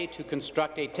Friday to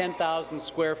construct a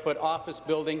 10,000-square-foot office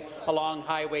building along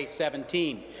Highway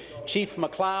 17. Chief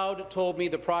McLeod told me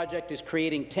the project is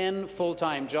creating 10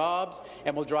 full-time jobs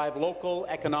and will drive local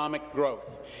economic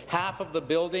growth. Half of the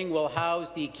building will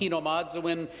house the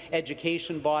Kinomadzuin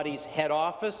Education Body's head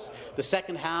office. The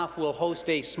second half will host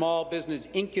a small business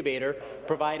incubator,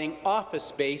 providing office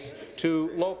space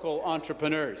to local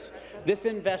entrepreneurs. This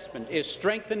investment is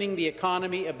strengthening the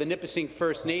economy of the Nipissing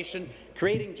First Nation,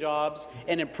 creating jobs,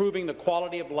 and improving the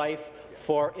quality of life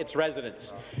for its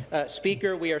residents.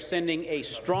 Speaker, we are sending a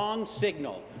strong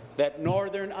signal that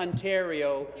Northern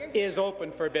Ontario is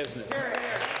open for business.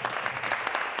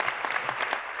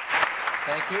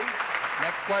 Thank you.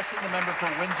 Next question, the member for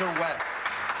Windsor West.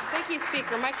 Thank you,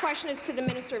 Speaker. My question is to the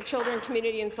Minister of Children,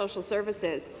 Community and Social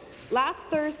Services. Last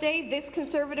Thursday, this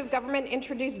Conservative government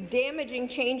introduced damaging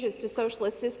changes to social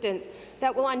assistance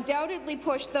that will undoubtedly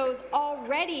push those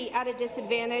already at a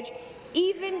disadvantage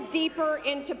even deeper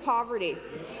into poverty.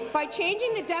 By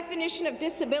changing the definition of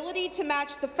disability to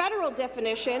match the federal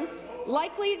definition,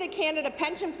 likely the Canada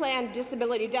Pension Plan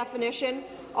disability definition,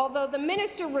 although the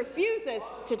minister refuses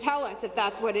to tell us if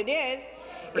that's what it is,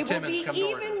 it will be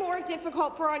even more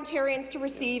difficult for Ontarians to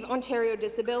receive Ontario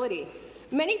disability.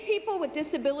 Many people with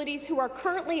disabilities who are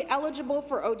currently eligible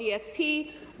for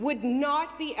ODSP would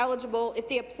not be eligible if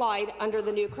they applied under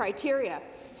the new criteria.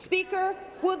 Speaker,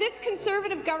 will this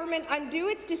Conservative government undo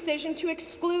its decision to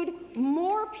exclude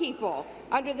more people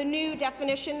under the new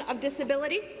definition of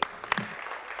disability?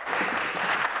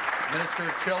 Minister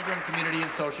of Children, Community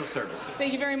and Social Services.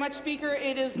 Thank you very much, Speaker.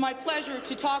 It is my pleasure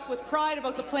to talk with pride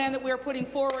about the plan that we are putting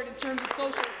forward in terms of social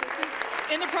assistance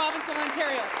in the province of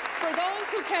Ontario. For those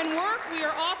who can work, we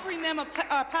are offering them a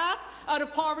path out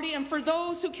of poverty, and for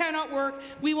those who cannot work,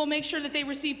 we will make sure that they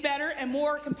receive better and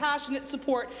more compassionate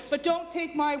support. But don't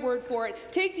take my word for it.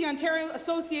 Take the Ontario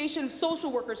Association of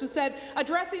Social Workers, who said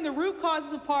addressing the root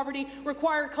causes of poverty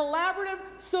require collaborative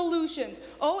solutions.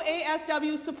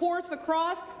 OASW supports the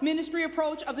cross-ministry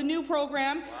approach of the new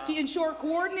program to ensure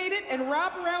coordinated and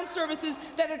wraparound services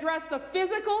that address the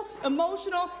physical,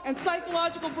 emotional, and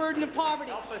psychological burden of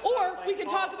poverty. Or we can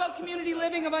talk about community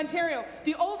living of Ontario.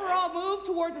 The overall move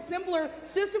towards a simpler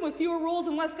system with fewer rules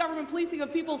and less government policing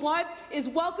of people's lives is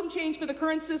welcome change for the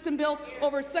current system built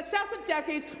over successive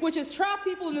decades, which has trapped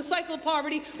people in the cycle of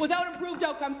poverty without improved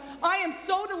outcomes. I am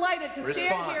so delighted to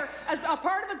stand here as a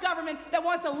part of a government that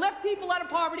wants to lift people out of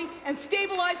poverty and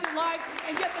stabilize their lives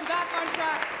and get them back on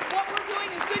track. What we're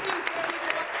doing is good news for the people.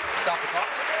 Stop the clock.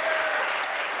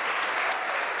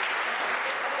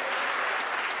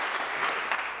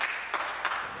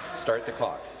 Start the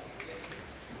clock.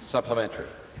 Supplementary.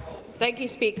 Thank you,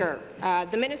 Speaker.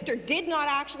 The minister did not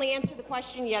actually answer the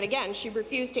question yet again. She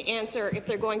refused to answer if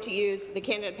they're going to use the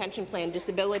Canada Pension Plan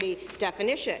disability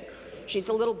definition. She's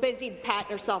a little busy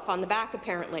patting herself on the back,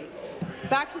 apparently.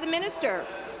 Back to the minister.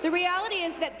 The reality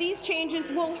is that these changes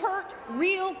will hurt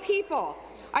real people.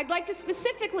 I'd like to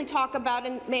specifically talk about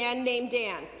a man named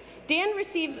Dan. Dan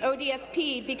receives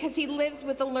ODSP because he lives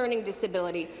with a learning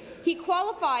disability. He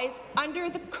qualifies under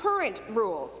the current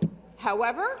rules.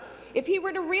 However, if he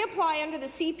were to reapply under the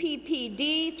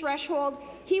CPPD threshold,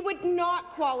 he would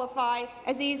not qualify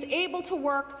as he is able to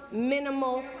work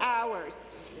minimal hours.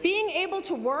 Being able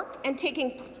to work and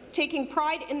taking taking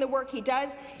pride in the work he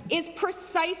does, is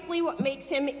precisely what makes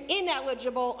him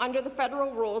ineligible under the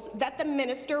federal rules that the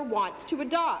minister wants to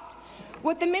adopt.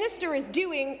 What the minister is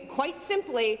doing, quite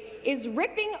simply, is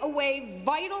ripping away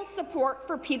vital support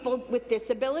for people with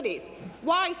disabilities.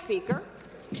 Why, Speaker?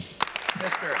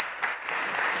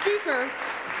 Speaker,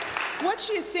 what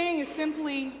she is saying is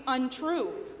simply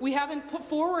untrue. We haven't put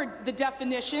forward the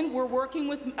definition. We're working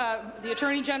with the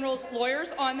Attorney General's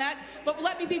lawyers on that. But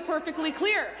let me be perfectly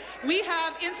clear. We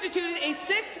have instituted a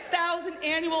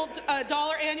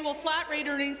 $6,000 annual flat rate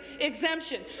earnings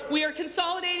exemption. We are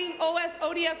consolidating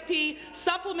ODSP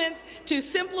supplements to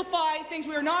simplify things.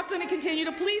 We are not going to continue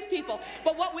to please people.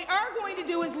 But what we are going to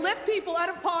do is lift people out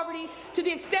of poverty to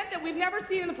the extent that we've never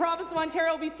seen in the province of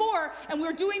Ontario before, and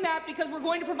we're doing that because we're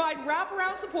going to provide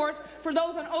wraparound supports for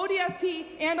those on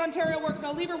ODSP and Ontario Works. And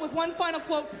I'll leave her with one final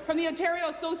quote from the Ontario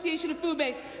Association of Food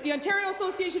Banks. The Ontario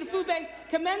Association of Food Banks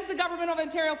commends the Government of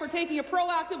Ontario for taking a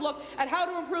proactive look at how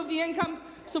to improve the income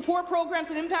support programs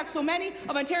that impact so many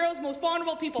of Ontario's most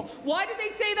vulnerable people. Why did they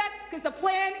say that? Because the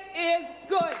plan is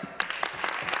good.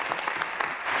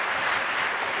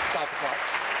 Stop the clock.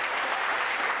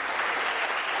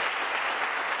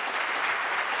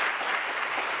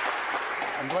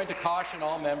 I'm going to caution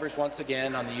all members once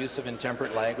again on the use of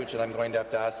intemperate language, and I'm going to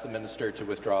have to ask the minister to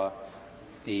withdraw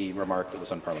the remark that was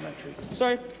unparliamentary.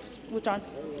 Sorry, withdrawn.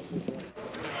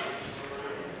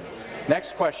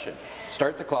 Next question.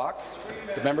 Start the clock.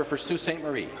 The member for Sault Ste.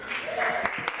 Marie.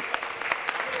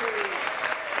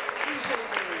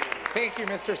 Thank you,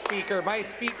 Mr. Speaker.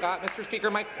 Mr.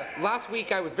 Speaker, last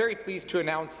week I was very pleased to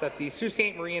announce that the Sault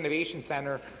Ste. Marie Innovation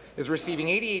Centre is receiving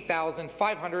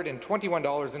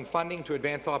 $88,521 in funding to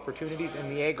advance opportunities in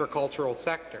the agricultural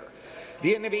sector.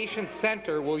 The Innovation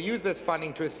Centre will use this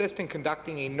funding to assist in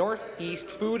conducting a Northeast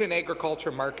food and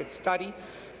agriculture market study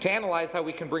to analyze how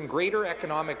we can bring greater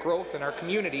economic growth in our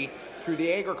community through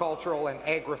the agricultural and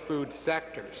agri-food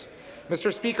sectors.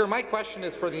 Mr. Speaker, my question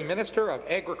is for the Minister of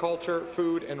Agriculture,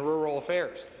 Food and Rural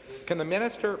Affairs. Can the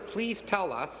minister please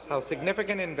tell us how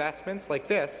significant investments like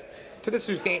this to the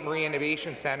Sault Ste. Marie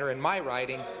Innovation Centre in my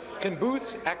riding can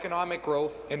boost economic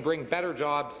growth and bring better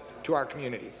jobs to our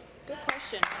communities? Good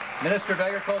question. Minister of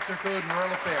Agriculture, Food and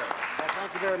Rural Affairs.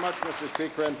 Thank you very much, Mr.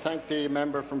 Speaker, and thank the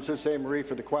member from Sault Ste. Marie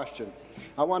for the question.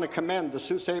 I want to commend the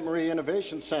Sault Ste. Marie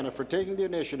Innovation Centre for taking the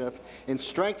initiative in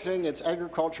strengthening its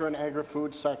agriculture and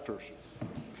agri-food sectors.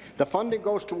 The funding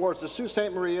goes towards the Sault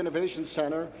Ste. Marie Innovation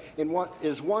Centre in what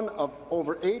is one of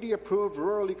over 80 approved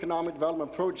rural economic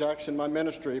development projects in my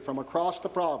ministry from across the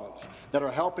province that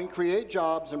are helping create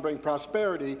jobs and bring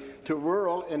prosperity to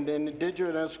rural and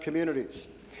Indigenous communities.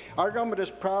 Our government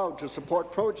is proud to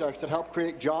support projects that help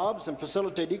create jobs and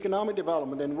facilitate economic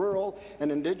development in rural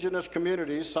and Indigenous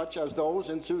communities such as those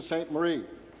in Sault Ste. Marie.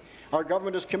 Our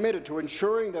government is committed to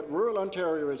ensuring that rural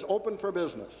Ontario is open for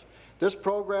business. This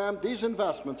program, these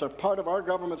investments are part of our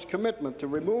government's commitment to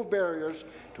remove barriers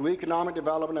to economic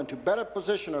development and to better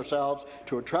position ourselves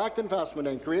to attract investment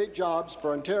and create jobs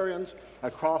for Ontarians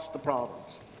across the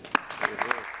province.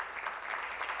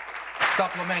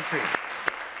 Supplementary.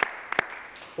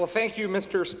 Well, thank you,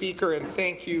 Mr. Speaker, and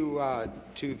thank you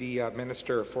to the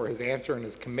Minister for his answer and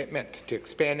his commitment to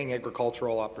expanding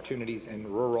agricultural opportunities in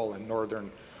rural and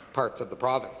northern parts of the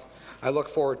province. I look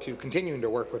forward to continuing to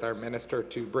work with our minister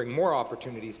to bring more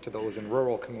opportunities to those in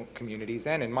rural communities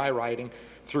and in my riding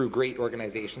through great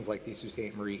organizations like the Sault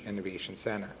Ste. Marie Innovation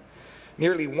Centre.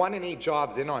 Nearly 1 in 8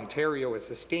 jobs in Ontario is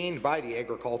sustained by the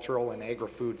agricultural and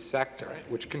agri-food sector,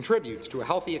 which contributes to a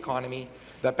healthy economy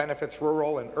that benefits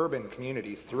rural and urban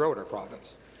communities throughout our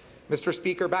province. Mr.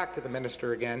 Speaker, back to the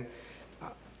minister again.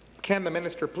 Can the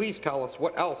minister please tell us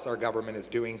what else our government is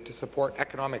doing to support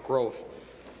economic growth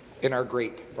in our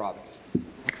great province?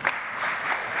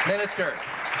 Minister.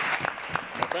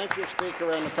 Well, thank you,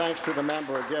 Speaker, and thanks to the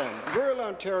member again. Rural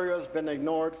Ontario has been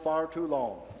ignored far too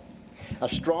long. A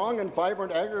strong and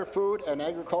vibrant agri-food and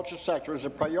agriculture sector is a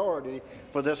priority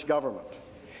for this government.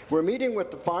 We're meeting with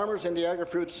the farmers in the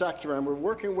agri-food sector and we're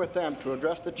working with them to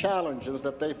address the challenges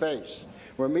that they face.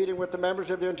 We're meeting with the members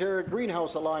of the Ontario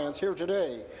Greenhouse Alliance here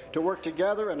today to work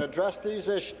together and address these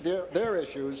their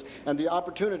issues and the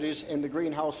opportunities in the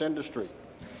greenhouse industry.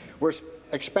 We're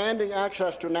expanding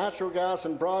access to natural gas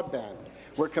and broadband.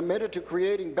 We're committed to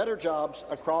creating better jobs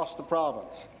across the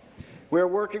province. We're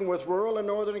working with rural and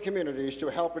northern communities to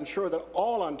help ensure that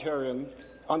all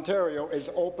Ontario is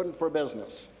open for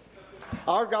business.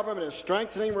 Our government is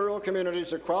strengthening rural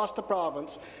communities across the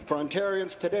province for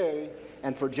Ontarians today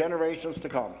and for generations to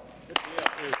come.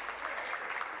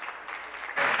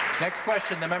 Next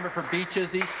question, the member for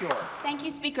Beaches East York. Thank you,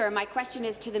 Speaker. My question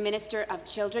is to the Minister of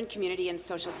Children, Community and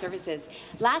Social Services.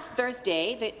 Last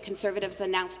Thursday, the Conservatives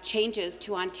announced changes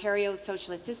to Ontario's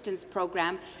social assistance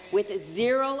program with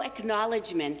zero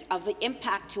acknowledgement of the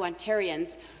impact to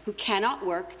Ontarians who cannot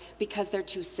work because they're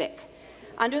too sick.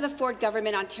 Under the Ford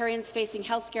government, Ontarians facing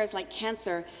health scares like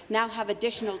cancer now have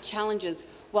additional challenges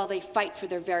while they fight for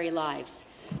their very lives.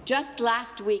 Just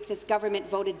last week, this government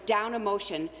voted down a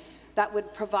motion that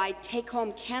would provide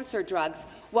take-home cancer drugs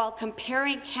while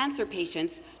comparing cancer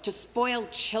patients to spoiled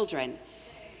children.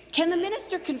 Can the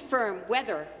minister confirm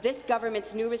whether this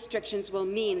government's new restrictions will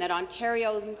mean that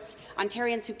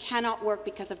Ontarians who cannot work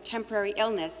because of temporary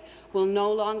illness will no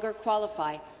longer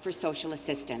qualify for social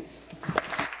assistance?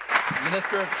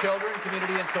 Minister of Children,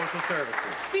 Community and Social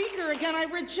Services. Speaker, again, I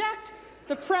reject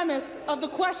the premise of the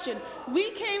question.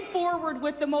 We came forward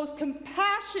with the most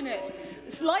compassionate,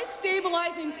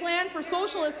 life-stabilizing plan for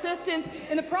social assistance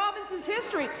in the province's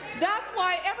history. That's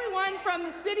why everyone from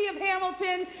the City of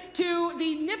Hamilton to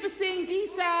the Nipissing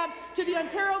DSAB to the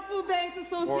Ontario Food Banks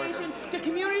Association to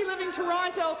Community Living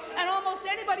Toronto and almost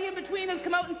anybody in between has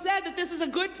come out and said that this is a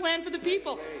good plan for the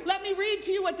people. Let me read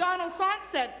to you what Donald Sant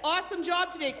said. Awesome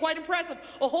job today, quite impressive.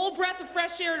 A whole breath of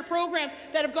fresh air to programs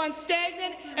that have gone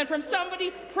stagnant and from somebody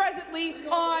presently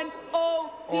on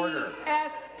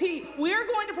ODSP. We are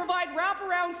going to provide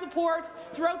wraparound supports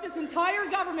throughout this entire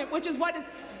government, which is what is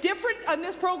different on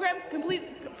this program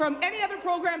from any other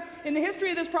program in the history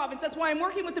of this province. That's why I'm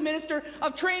working with the Minister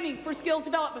of Training for Skills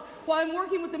Development, why I'm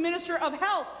working with the Minister of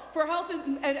Health for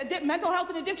mental health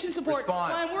and addiction support,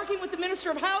 why I'm working with the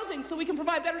Minister of Housing so we can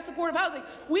provide better supportive housing.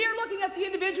 We are looking at the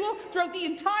individual throughout the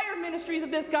entire ministries of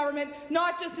this government,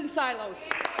 not just in silos.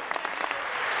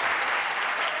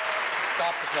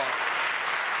 Stop the clock.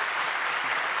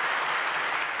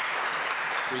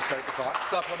 Restart the clock.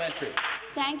 Supplementary.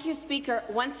 Thank you, Speaker.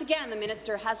 Once again, the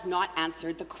minister has not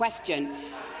answered the question.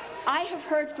 I have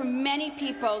heard from many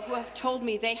people who have told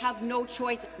me they have no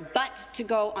choice but to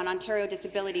go on Ontario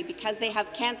disability because they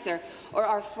have cancer or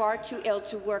are far too ill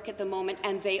to work at the moment,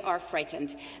 and they are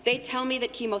frightened. They tell me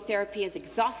that chemotherapy is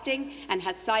exhausting and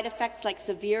has side effects like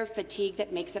severe fatigue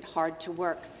that makes it hard to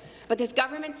work. But this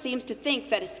government seems to think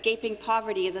that escaping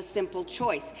poverty is a simple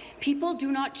choice. People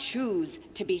do not choose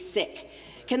to be sick.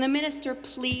 Can the minister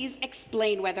please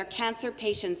explain whether cancer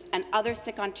patients and other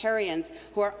sick Ontarians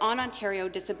who are on Ontario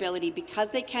disability because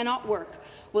they cannot work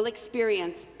will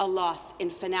experience a loss in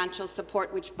financial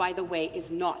support, which, by the way,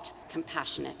 is not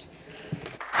compassionate?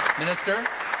 Minister.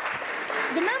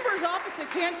 The members opposite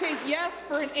can't take yes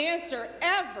for an answer,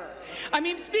 ever. I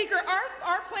mean, Speaker,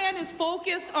 our plan is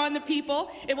focused on the people.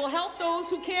 It will help those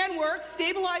who can work,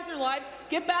 stabilize their lives,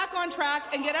 get back on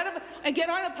track, and get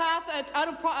on a path out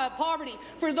of poverty.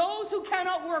 For those who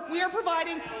cannot work, we are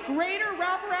providing greater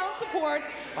wraparound supports,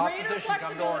 greater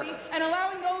flexibility, and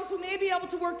allowing those who may be able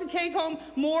to work to take home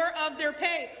more of their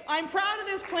pay. I'm proud of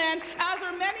this plan, as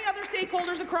are many other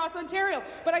stakeholders across Ontario.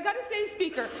 But I got to say,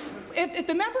 Speaker, if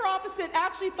the member opposite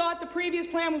actually thought the previous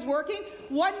plan was working,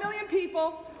 1 million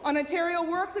people on Ontario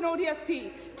Works and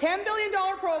ODSP, $10 billion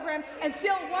program, and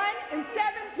still 1 in 7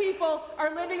 people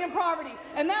are living in poverty.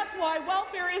 And that's why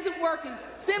welfare isn't working.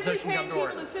 Simply paying people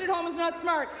to sit at home is not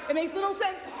smart. It makes little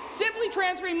sense simply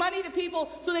transferring money to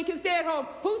people so they can stay at home.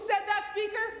 Who said that,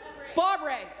 Speaker? Bob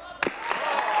Ray.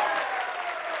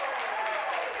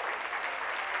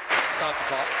 Stop the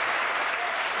clock.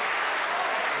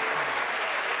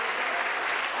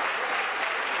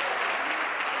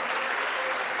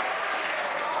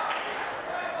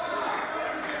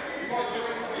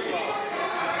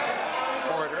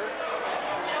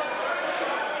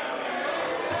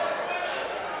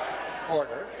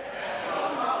 Order.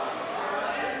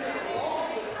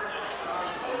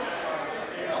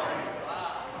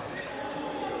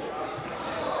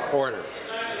 Order.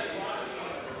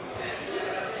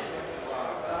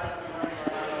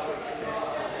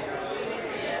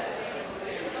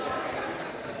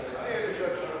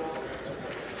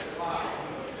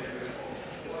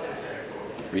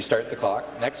 Restart the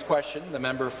clock. Next question, the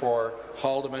member for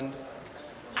Haldimand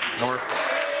North.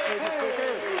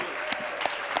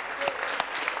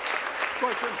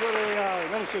 Question for the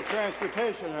Minister of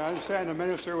Transportation. I understand the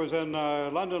Minister was in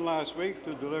London last week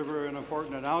to deliver an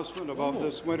important announcement about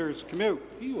this winter's commute.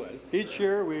 He was. Each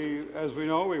year, as we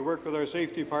know, we work with our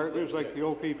safety partners like the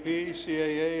OPP,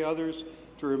 CAA, others,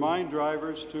 to remind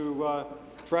drivers to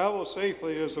travel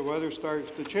safely as the weather starts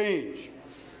to change.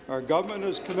 Our government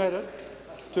is committed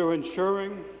to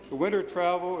ensuring the winter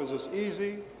travel is as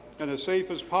easy and as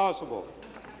safe as possible.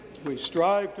 We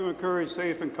strive to encourage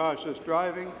safe and cautious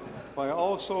driving, by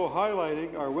also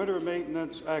highlighting our winter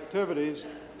maintenance activities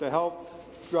to help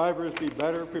drivers be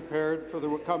better prepared for the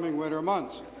coming winter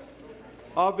months.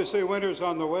 Obviously, winter's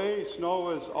on the way. Snow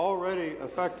is already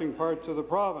affecting parts of the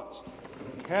province.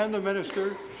 Can the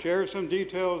minister share some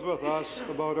details with us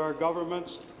about our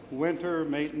government's winter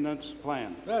maintenance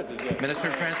plan? Minister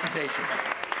of Transportation.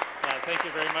 Thank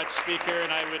you very much, Speaker.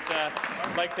 And I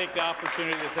would like to take the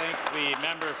opportunity to thank the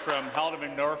member from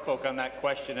Haldimand Norfolk on that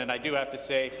question. And I do have to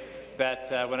say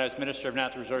that when I was Minister of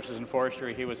Natural Resources and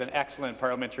Forestry, he was an excellent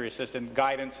parliamentary assistant.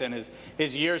 Guidance and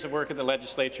his years of work at the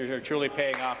legislature are truly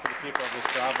paying off for the people of this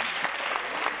province.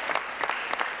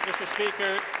 Mr.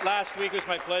 Speaker, last week it was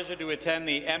my pleasure to attend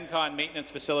the MCON maintenance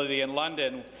facility in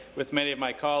London with many of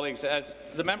my colleagues. As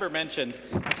the member mentioned,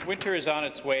 winter is on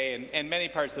its way, and many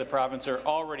parts of the province are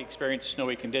already experiencing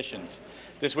snowy conditions.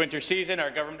 This winter season, our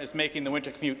government is making the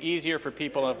winter commute easier for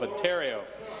people of Ontario.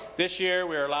 This year,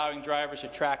 we are allowing drivers to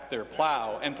track their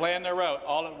plow and plan their route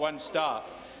all at one stop.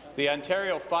 The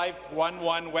Ontario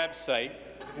 511 website,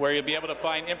 where you'll be able to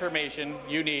find information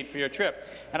you need for your trip.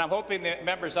 And I'm hoping the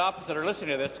members opposite are listening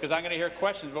to this, because I'm going to hear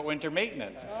questions about winter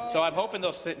maintenance. So I'm hoping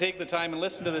they'll take the time and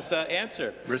listen to this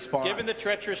answer. Response. Given the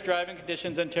treacherous driving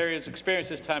conditions Ontario has experienced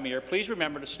this time of year, please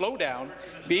remember to slow down,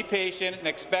 be patient, and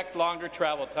expect longer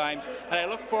travel times. And I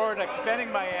look forward to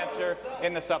expanding my answer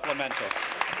in the supplemental.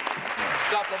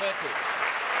 Supplementary.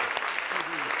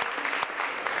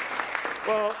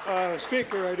 Well,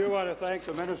 Speaker, I do want to thank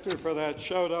the minister for that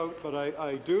shout-out, but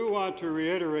I do want to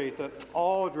reiterate that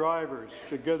all drivers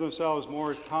should give themselves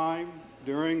more time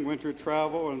during winter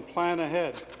travel and plan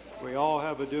ahead. We all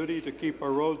have a duty to keep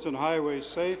our roads and highways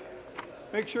safe.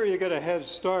 Make sure you get a head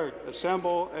start.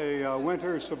 Assemble a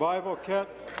winter survival kit.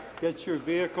 Get your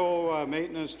vehicle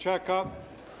maintenance checkup.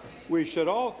 We should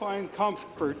all find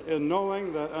comfort in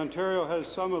knowing that Ontario has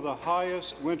some of the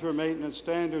highest winter maintenance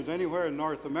standards anywhere in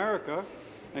North America,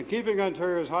 and keeping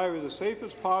Ontario's highways as safe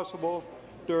as possible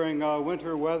during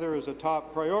winter weather is a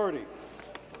top priority.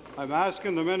 I'm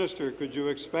asking the minister, could you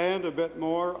expand a bit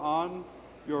more on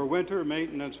your winter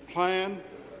maintenance plan,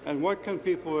 and what can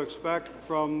people expect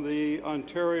from the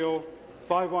Ontario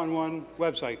 511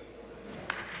 website?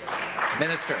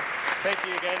 Minister. Thank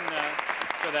you again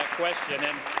for that question.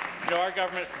 And our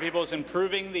Government for People is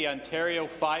improving the Ontario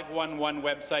 511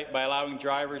 website by allowing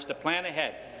drivers to plan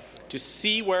ahead, to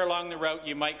see where along the route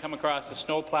you might come across a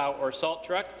snowplow or salt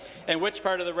truck, and which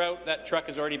part of the route that truck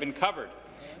has already been covered.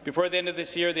 Before the end of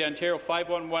this year, the Ontario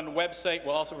 511 website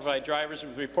will also provide drivers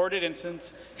with reported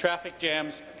incidents, traffic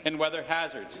jams, and weather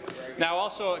hazards. Now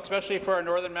also, especially for our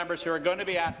northern members who are going to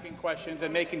be asking questions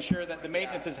and making sure that the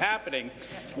maintenance is happening,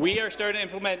 we are starting to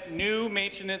implement new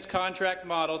maintenance contract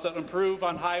models that improve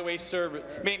on highway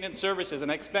maintenance services,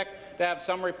 and I expect to have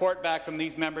some report back from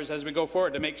these members as we go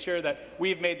forward to make sure that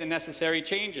we've made the necessary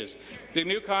changes. The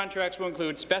new contracts will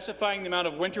include specifying the amount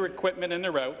of winter equipment in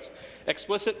the routes,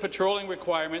 explicit patrolling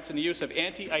requirements and the use of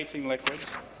anti-icing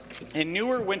liquids, and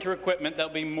newer winter equipment that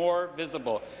will be more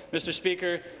visible. Mr.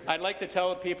 Speaker, I'd like to tell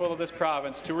the people of this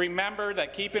province to remember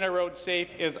that keeping our roads safe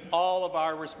is all of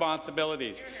our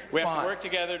responsibilities. We have to work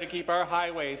together to keep our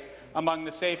highways among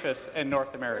the safest in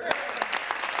North America.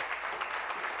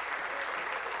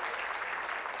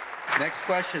 Next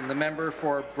question, the member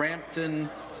for Brampton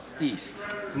East.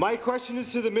 My question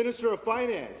is to the Minister of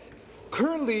Finance.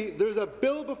 Currently, there's a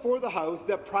bill before the House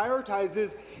that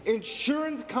prioritizes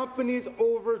insurance companies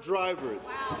over drivers.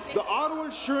 The auto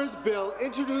insurance bill,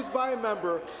 introduced by a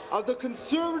member of the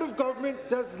Conservative government,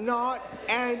 does not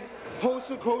end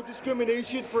postal code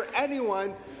discrimination for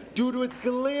anyone due to its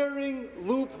glaring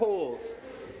loopholes.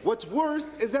 What's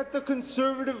worse is that the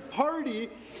Conservative Party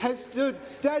has stood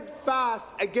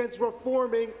steadfast against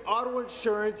reforming auto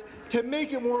insurance to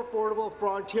make it more affordable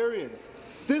for Ontarians.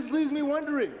 This leaves me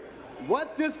wondering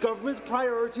what this government's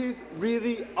priorities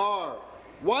really are.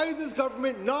 Why is this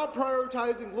government not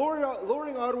prioritizing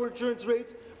lowering auto insurance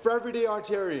rates for everyday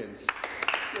Ontarians?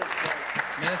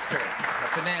 Minister of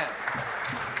Finance.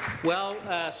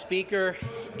 Well, Speaker,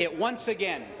 it once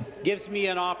again gives me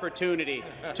an opportunity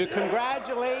to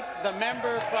congratulate the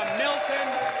member from Milton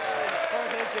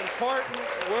for his important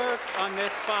work on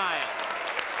this file.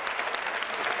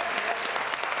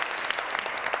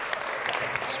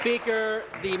 Speaker,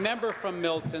 the member from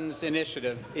Milton's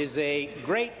initiative is a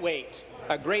great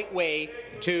way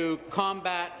to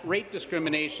combat rate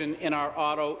discrimination in our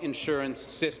auto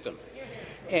insurance system.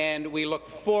 And we look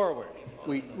forward,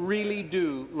 we really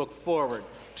do look forward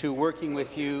to working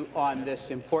with you on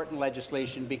this important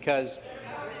legislation, because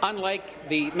unlike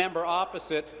the member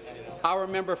opposite, our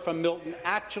member from Milton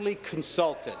actually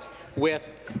consulted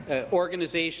with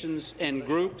organizations and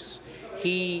groups.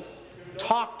 He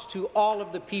talked to all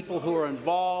of the people who are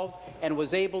involved and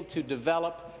was able to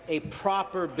develop a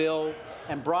proper bill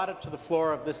and brought it to the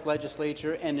floor of this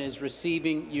legislature and is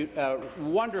receiving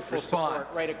wonderful support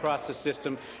right across the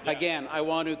system. Yeah. Again, I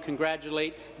want to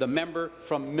congratulate the member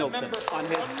from Milton on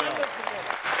his bill.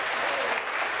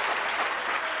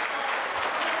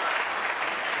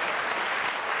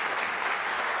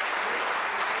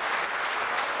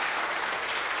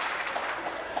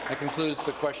 That concludes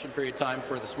the question period time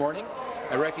for this morning.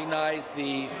 I recognize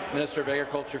the Minister of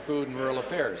Agriculture, Food and Rural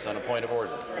Affairs on a point of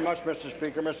order. Very much, Mr.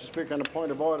 Speaker. Mr. Speaker, on a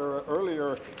point of order,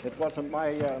 earlier it wasn't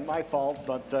my fault,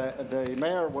 but the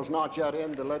mayor was not yet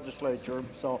in the legislature,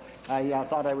 so I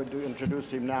thought I would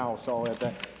introduce him now. So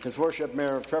His Worship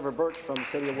Mayor Trevor Birch from the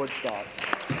City of Woodstock.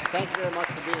 Thank you very much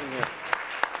for being here.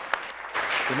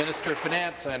 The Minister of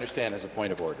Finance, I understand, has a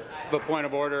point of order. The point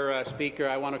of order, Speaker.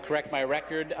 I want to correct my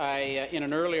record. In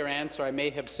an earlier answer, I may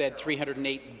have said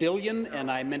 $308 billion,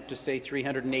 and I meant to say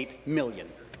 $308 million.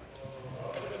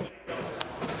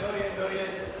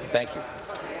 Thank you.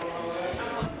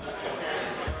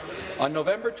 On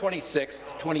November 26,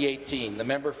 2018, the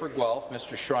member for Guelph,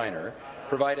 Mr. Schreiner,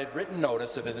 provided written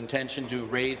notice of his intention to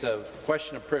raise a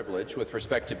question of privilege with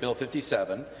respect to Bill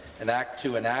 57, an act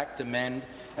to enact, amend,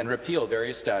 and repeal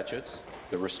various statutes,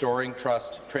 the Restoring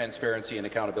Trust, Transparency and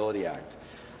Accountability Act.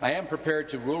 I am prepared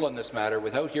to rule on this matter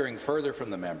without hearing further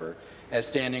from the member, as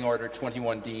Standing Order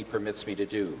 21D permits me to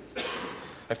do.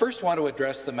 I first want to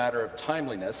address the matter of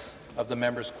timeliness of the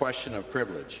member's question of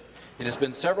privilege. It has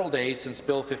been several days since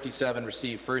Bill 57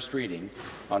 received first reading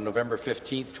on November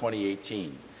 15,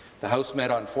 2018. The House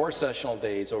met on 4 sessional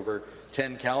days over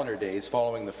 10 calendar days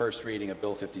following the first reading of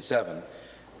Bill 57.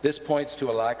 This points to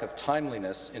a lack of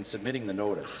timeliness in submitting the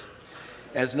notice.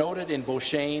 As noted in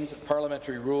Beauchene's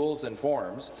Parliamentary Rules and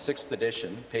Forms, 6th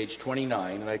edition, page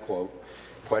 29, and I quote,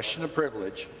 "Question of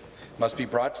privilege must be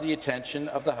brought to the attention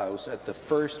of the House at the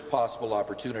first possible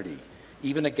opportunity.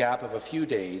 Even a gap of a few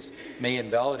days may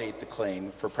invalidate the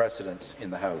claim for precedence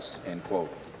in the House." End quote.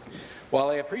 While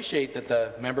I appreciate that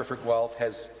the member for Guelph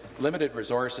has limited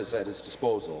resources at his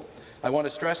disposal, I want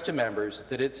to stress to members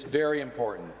that it's very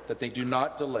important that they do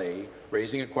not delay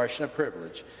raising a question of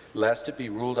privilege, lest it be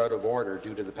ruled out of order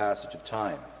due to the passage of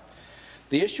time.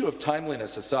 The issue of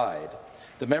timeliness aside,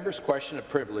 the member's question of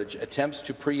privilege attempts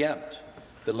to preempt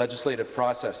the legislative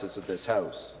processes of this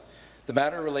House. The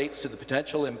matter relates to the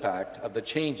potential impact of the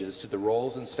changes to the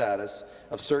roles and status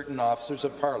of certain officers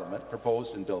of Parliament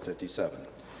proposed in Bill 57.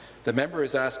 The member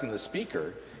is asking the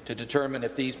Speaker to determine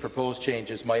if these proposed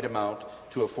changes might amount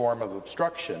to a form of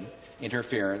obstruction,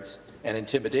 interference, and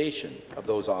intimidation of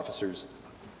those officers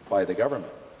by the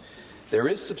government. There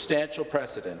is substantial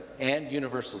precedent and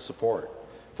universal support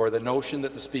for the notion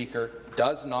that the Speaker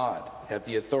does not have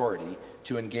the authority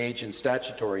to engage in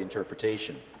statutory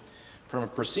interpretation. From a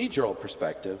procedural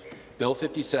perspective, Bill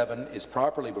 57 is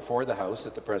properly before the House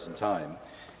at the present time,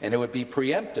 and it would be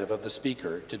preemptive of the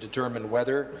Speaker to determine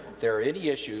whether there are any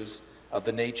issues of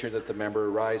the nature that the member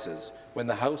arises when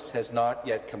the House has not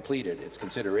yet completed its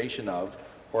consideration of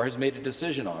or has made a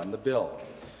decision on the bill.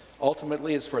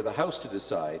 Ultimately, it's for the House to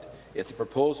decide if the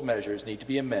proposed measures need to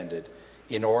be amended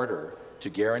in order to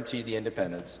guarantee the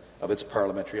independence of its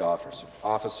parliamentary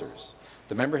officers.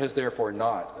 The member has therefore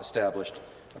not established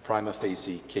a prima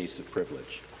facie case of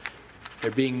privilege.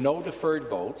 There being no deferred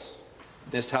votes,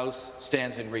 this House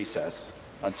stands in recess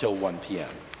until 1 p.m.